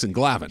Maddox and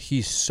Glavine.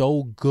 He's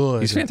so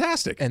good. He's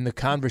fantastic, and the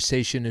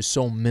conversation is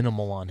so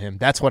minimal on him.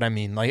 That's what I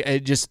mean. Like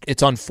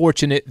it's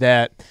unfortunate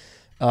that.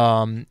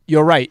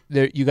 You're right.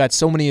 You got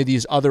so many of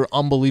these other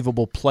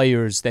unbelievable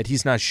players that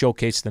he's not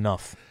showcased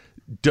enough.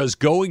 Does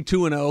going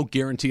 2-0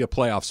 guarantee a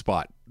playoff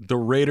spot? The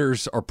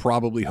Raiders are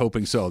probably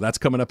hoping so. That's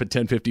coming up at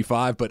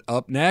 10:55. But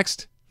up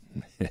next,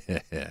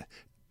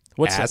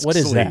 what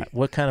is that?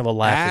 What kind of a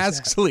laugh is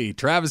that? Ask Slee.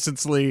 Travis and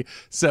Slee,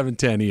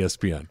 710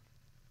 ESPN.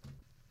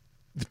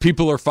 The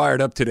people are fired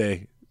up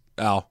today,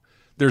 Al.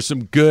 There's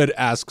some good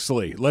Ask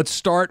Slee. Let's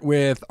start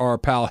with our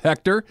pal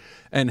Hector.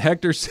 And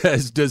Hector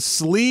says, does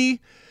Slee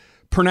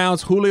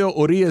pronounce Julio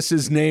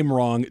Urias' name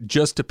wrong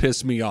just to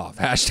piss me off?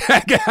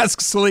 Hashtag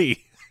Ask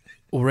Slee.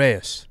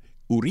 Urias.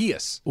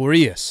 Yes.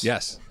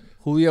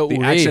 Julio the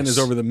Urias. The accent is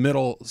over the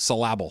middle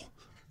syllable.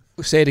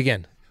 Say it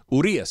again.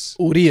 Urias.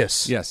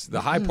 Yes,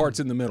 the high part's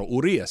in the middle.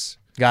 Urias.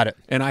 Got it.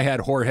 And I had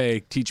Jorge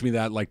teach me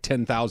that like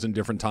 10,000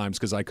 different times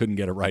because I couldn't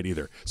get it right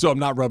either. So I'm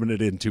not rubbing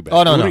it in too bad.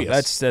 Oh, no.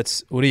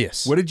 That's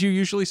Urias. What did you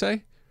usually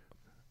say?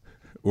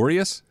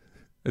 Urias?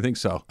 I think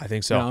so.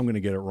 Now I'm going to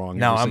get it wrong.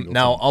 Now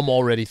I'm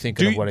already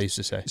thinking of what I used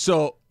to say.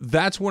 So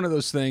that's one of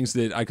those things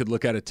that I could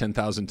look at it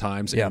 10,000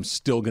 times and I'm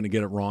still going to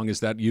get it wrong. Is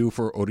that you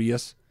for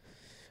Urias?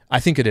 I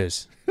think it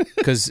is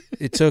because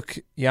it took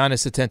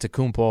Giannis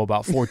Antetokounmpo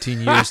about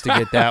 14 years to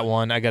get that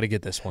one. I got to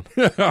get this one.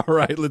 All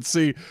right, let's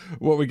see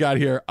what we got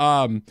here.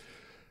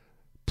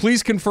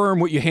 Please confirm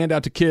what you hand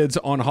out to kids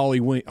on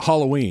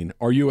Halloween.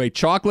 Are you a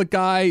chocolate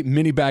guy,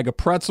 mini bag of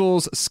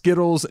pretzels,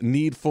 Skittles,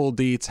 need full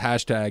deets,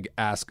 hashtag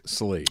Ask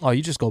Slee? Oh,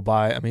 you just go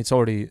buy. I mean,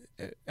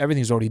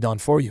 everything's already done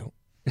for you.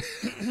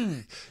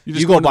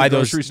 You go buy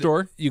those grocery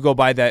store. You go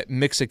buy that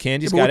mix of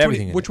candy. It's got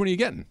everything. Which one are you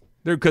getting?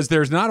 Because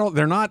they're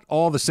not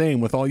all the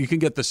same. You can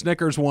get the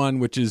Snickers one,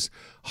 which is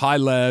high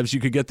levs. You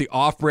could get the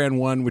off-brand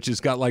one, which has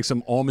got like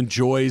some Almond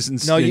Joys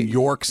and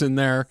Yorks in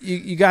there.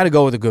 You got to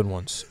go with the good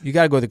ones. You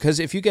got to go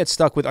because if you get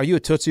stuck with, are you a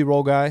Tootsie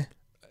Roll guy?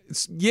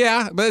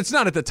 But it's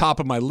not at the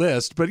top of my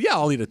list. But yeah,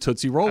 I'll eat a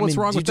Tootsie Roll. What's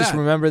wrong with that? You just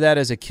remember that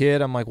as a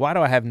kid? I'm like, why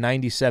do I have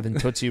 97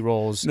 Tootsie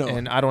Rolls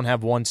and I don't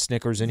have one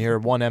Snickers in here,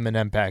 one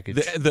M&M package?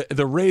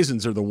 The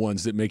raisins are the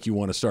ones that make you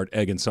want to start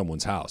egging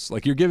someone's house.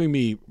 Like you're giving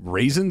me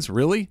raisins,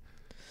 really?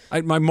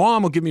 My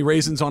mom will give me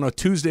raisins on a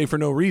Tuesday for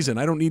no reason.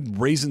 I don't need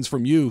raisins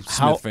from you,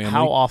 Smith family.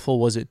 How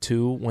awful was it,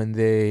 too, when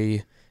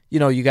they,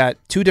 you got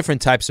two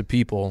different types of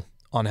people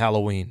on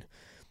Halloween.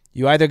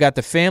 You either got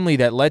the family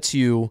that lets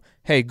you,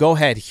 hey, go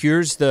ahead,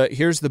 here's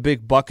the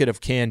big bucket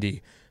of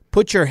candy.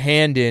 Put your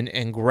hand in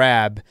and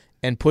grab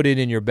and put it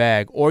in your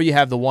bag. Or you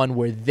have the one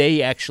where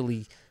they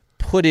actually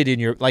put it in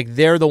your, like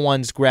they're the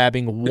ones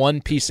grabbing one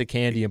piece of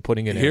candy and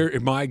putting it in. Here,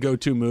 my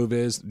go-to move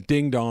is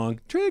ding dong,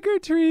 trick or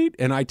treat,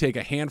 and I take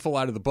a handful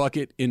out of the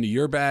bucket into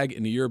your bag,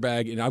 and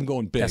I'm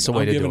going big. That's the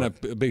way to do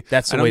it.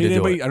 That's the way to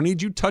do it. I don't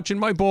need you touching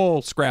my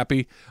bowl,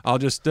 Scrappy. I'll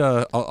just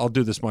I'll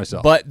do this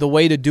myself. But the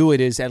way to do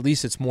it is at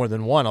least it's more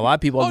than one. A lot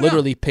of people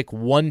literally pick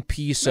one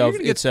piece of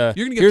here's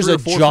a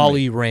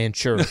Jolly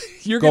Rancher.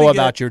 Go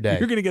about your day.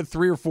 You're going to get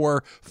 3 or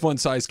 4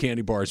 fun-sized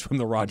candy bars from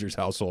the Rogers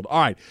household.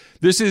 All right,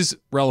 this is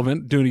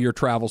relevant due to your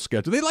travel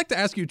schedule. They like to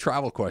ask you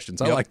travel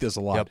questions. I like this a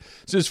lot. Yep.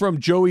 This is from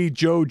Joe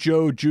Jr.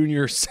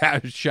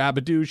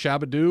 Shabadoo.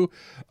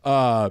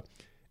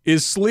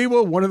 Is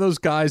Sliwa one of those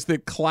guys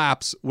that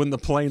claps when the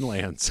plane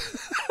lands?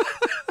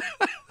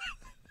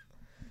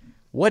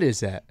 What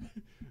is that?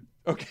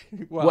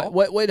 Okay. Well,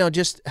 wait, no,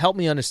 just help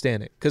me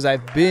understand it, because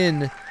I've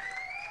been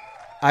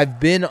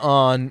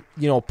on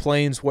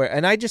planes where,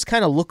 and I just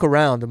kind of look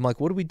around. I'm like,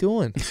 what are we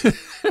doing?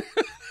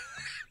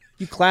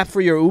 You clap for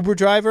your Uber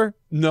driver?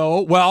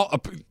 No.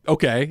 Well,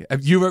 okay.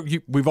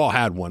 We've all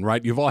had one,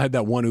 right? You've all had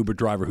that one Uber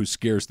driver who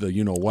scares the out of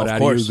you,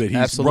 that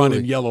he's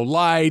running yellow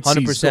lights,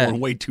 100%. He's going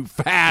way too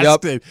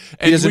fast. Yep.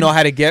 He doesn't know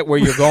how to get where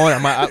you're going.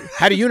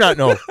 How do you not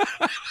know?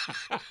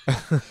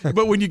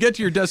 But when you get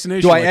to your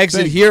destination, do I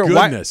exit here?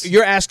 Goodness.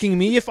 You're asking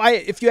me if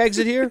you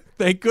exit here?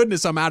 Thank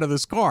goodness I'm out of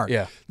this car.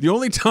 Yeah. The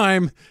only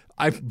time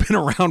I've been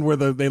around where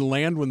they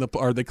land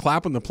or they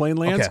clap when the plane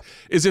lands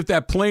is if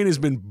that plane has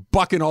been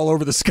bucking all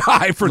over the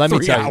sky for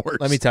 3 hours.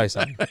 Let me tell you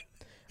something.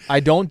 I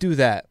don't do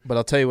that, but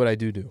I'll tell you what I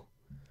do.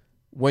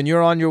 When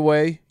you're on your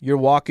way, you're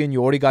walking,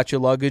 you already got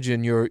your luggage,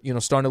 and you're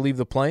starting to leave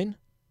the plane,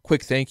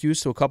 quick thank yous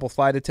to a couple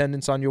flight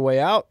attendants on your way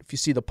out. If you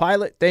see the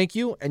pilot, thank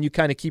you, and you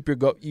kind of keep it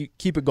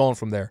going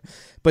from there.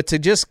 But to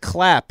just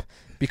clap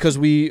because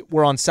we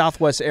were on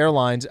Southwest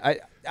Airlines,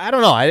 I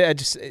don't know. I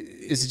just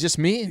is it just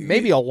me?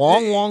 Maybe a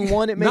long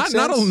one. It makes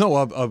sense.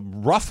 A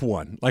rough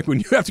one. Like when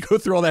you have to go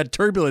through all that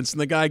turbulence and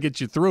the guy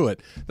gets you through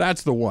it.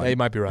 That's the one. Yeah, you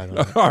might be right on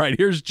that. All right,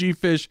 here's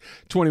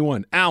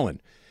GFish21.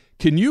 Alan,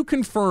 can you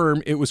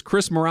confirm it was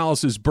Chris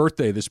Morales'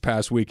 birthday this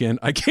past weekend?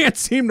 I can't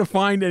seem to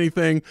find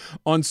anything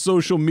on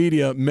social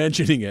media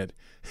mentioning it.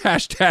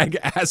 Hashtag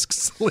Ask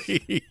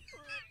Slee.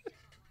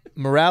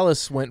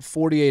 Morales went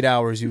 48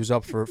 hours. He was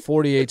up for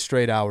 48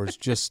 straight hours,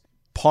 just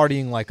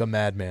partying like a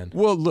madman.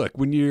 Well, look,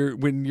 when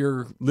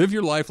you're live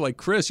your life like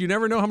Chris, you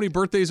never know how many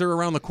birthdays are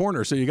around the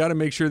corner, so you got to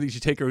make sure that you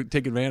take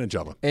advantage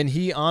of them. And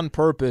he, on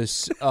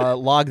purpose,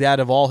 logged out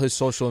of all his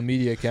social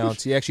media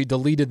accounts. He actually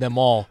deleted them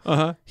all.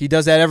 He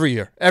does that every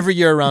year. Every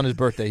year around his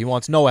birthday. He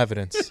wants no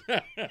evidence.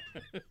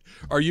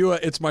 Are you a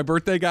It's My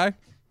Birthday guy?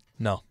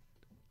 No.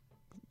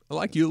 I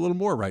like you a little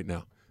more right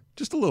now.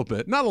 Just a little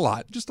bit. Not a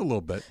lot, just a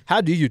little bit. How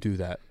do you do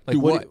that? Like,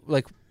 do what?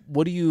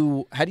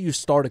 How do you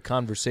start a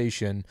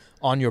conversation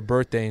on your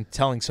birthday and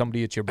telling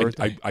somebody it's your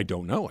birthday? I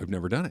don't know. I've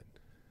never done it.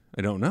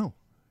 I don't know.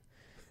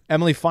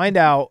 Emily, find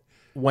out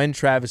when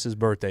Travis's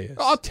birthday is.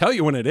 I'll tell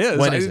you when it is.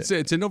 When is it?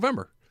 It's in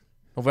November.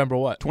 November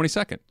what?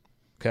 22nd.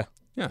 Okay.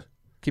 Yeah.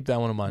 Keep that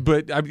one in mind.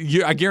 But I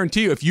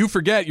guarantee you, if you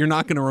forget, you're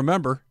not going to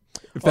remember.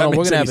 If we're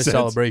going to have a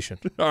celebration.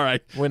 All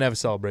right. We're going to have a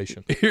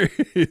celebration.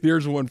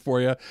 Here's one for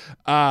you.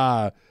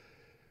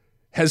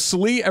 Has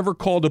Slee ever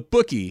called a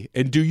bookie,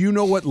 and do you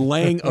know what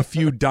laying a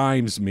few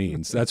dimes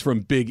means? That's from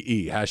Big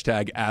E.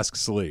 Hashtag Ask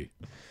Slee.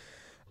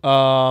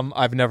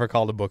 I've never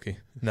called a bookie.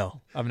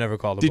 No, I've never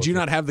called a bookie. Did you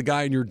not have the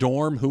guy in your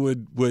dorm who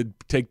would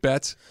take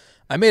bets?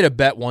 I made a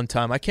bet one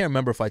time. I can't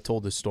remember if I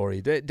told this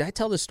story. Did I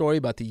tell the story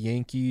about the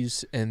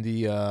Yankees and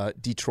the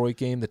Detroit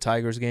game, the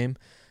Tigers game?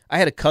 I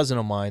had a cousin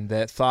of mine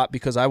that thought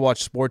because I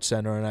watched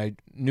SportsCenter and I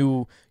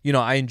knew,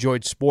 I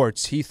enjoyed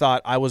sports, he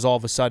thought I was all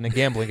of a sudden a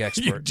gambling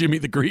expert. Jimmy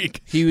the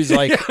Greek. He was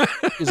like,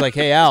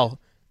 hey, Al,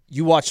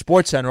 you watch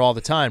SportsCenter all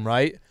the time,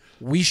 right?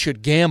 We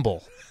should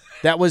gamble.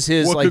 That was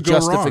his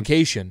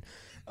justification.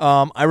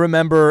 I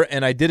remember,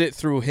 and I did it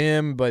through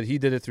him, but he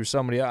did it through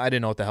somebody. I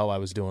didn't know what the hell I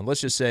was doing.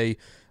 Let's just say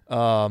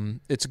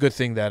it's a good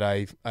thing that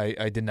I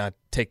did not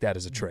take that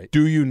as a trait.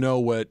 Do you know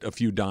what a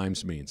few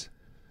dimes means?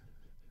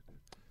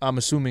 I'm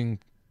assuming...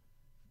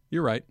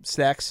 You're right.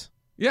 Stacks?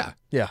 Yeah.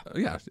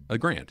 A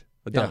grand,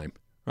 a dime,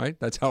 right?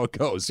 That's how it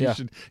goes. Yeah.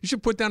 You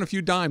should put down a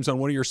few dimes on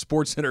one of your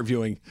sports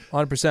interviewing.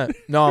 100%.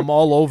 No, I'm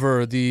all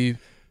over the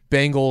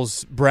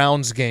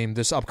Bengals-Browns game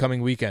this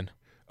upcoming weekend.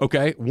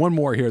 Okay, one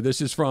more here. This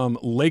is from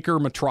Laker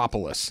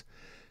Metropolis.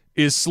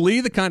 Is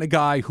Slee the kind of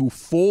guy who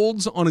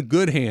folds on a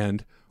good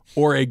hand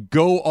or a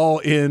go all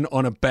in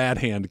on a bad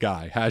hand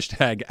guy?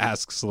 Hashtag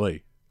Ask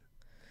Slee.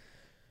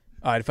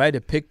 All right, if I had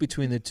to pick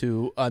between the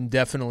two, I'm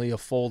definitely a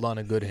fold on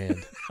a good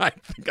hand. I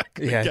think I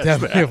could guess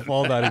definitely that. a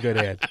fold on a good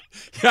hand.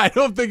 Yeah, I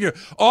don't think you're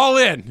all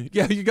in.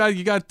 Yeah, you got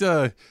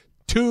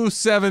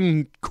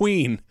 2-7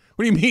 queen.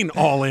 What do you mean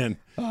all in?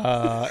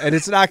 And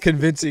it's not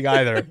convincing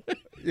either.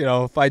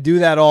 If I do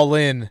that all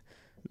in,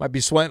 might be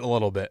sweating a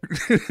little bit.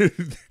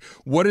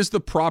 What is the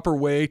proper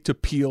way to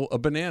peel a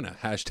banana?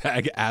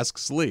 Hashtag Ask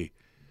Slee.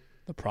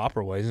 The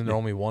proper way? Isn't there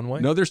only one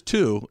way? No, there's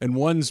two, and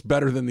one's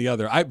better than the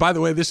other. By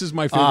the way, this is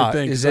my favorite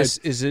thing.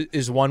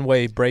 Is one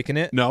way breaking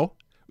it? No,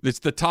 it's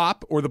the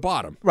top or the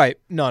bottom. Right.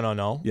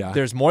 No. Yeah.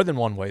 There's more than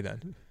one way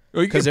then.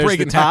 Because there's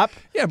the top.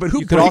 Yeah, but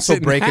who you could also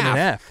break it in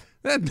half?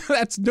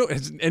 That's no.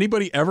 Has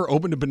anybody ever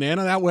opened a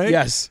banana that way?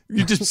 Yes.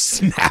 You just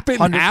snap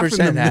it in half in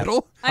the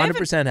middle.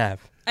 100%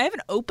 half. I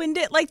haven't opened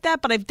it like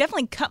that, but I've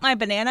definitely cut my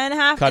banana in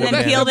half Cut and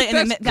then it peeled it in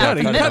the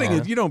middle. Cutting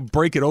it. You don't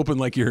break it open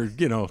like you're,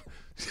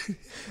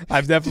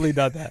 I've definitely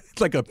done that.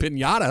 It's like a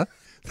piñata.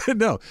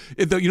 No,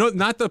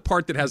 not the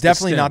part that has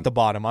definitely the stem. Not the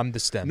bottom. I'm the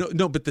stem.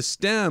 No, but the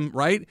stem,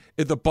 right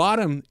at the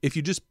bottom. If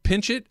you just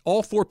pinch it,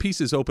 all four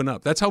pieces open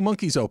up. That's how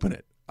monkeys open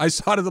it. I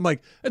saw it. I'm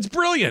like, that's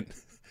brilliant.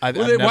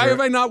 Why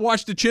have I not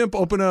watched a chimp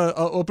open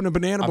a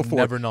banana before?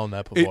 I've never known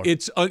that before.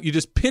 It's you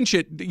just pinch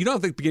it. You know,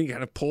 at the beginning you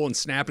kind of pull and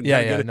snap and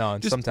get it. No,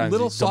 just sometimes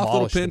little soft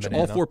little pinch.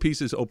 All four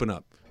pieces open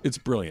up. It's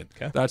brilliant.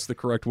 Okay. That's the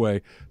correct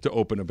way to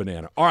open a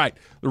banana. All right,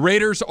 the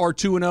Raiders are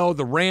 2-0.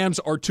 The Rams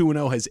are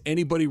 2-0. Has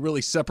anybody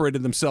really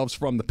separated themselves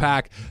from the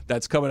pack?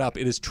 That's coming up.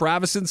 It is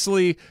Travis and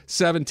Slee,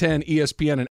 710 ESPN and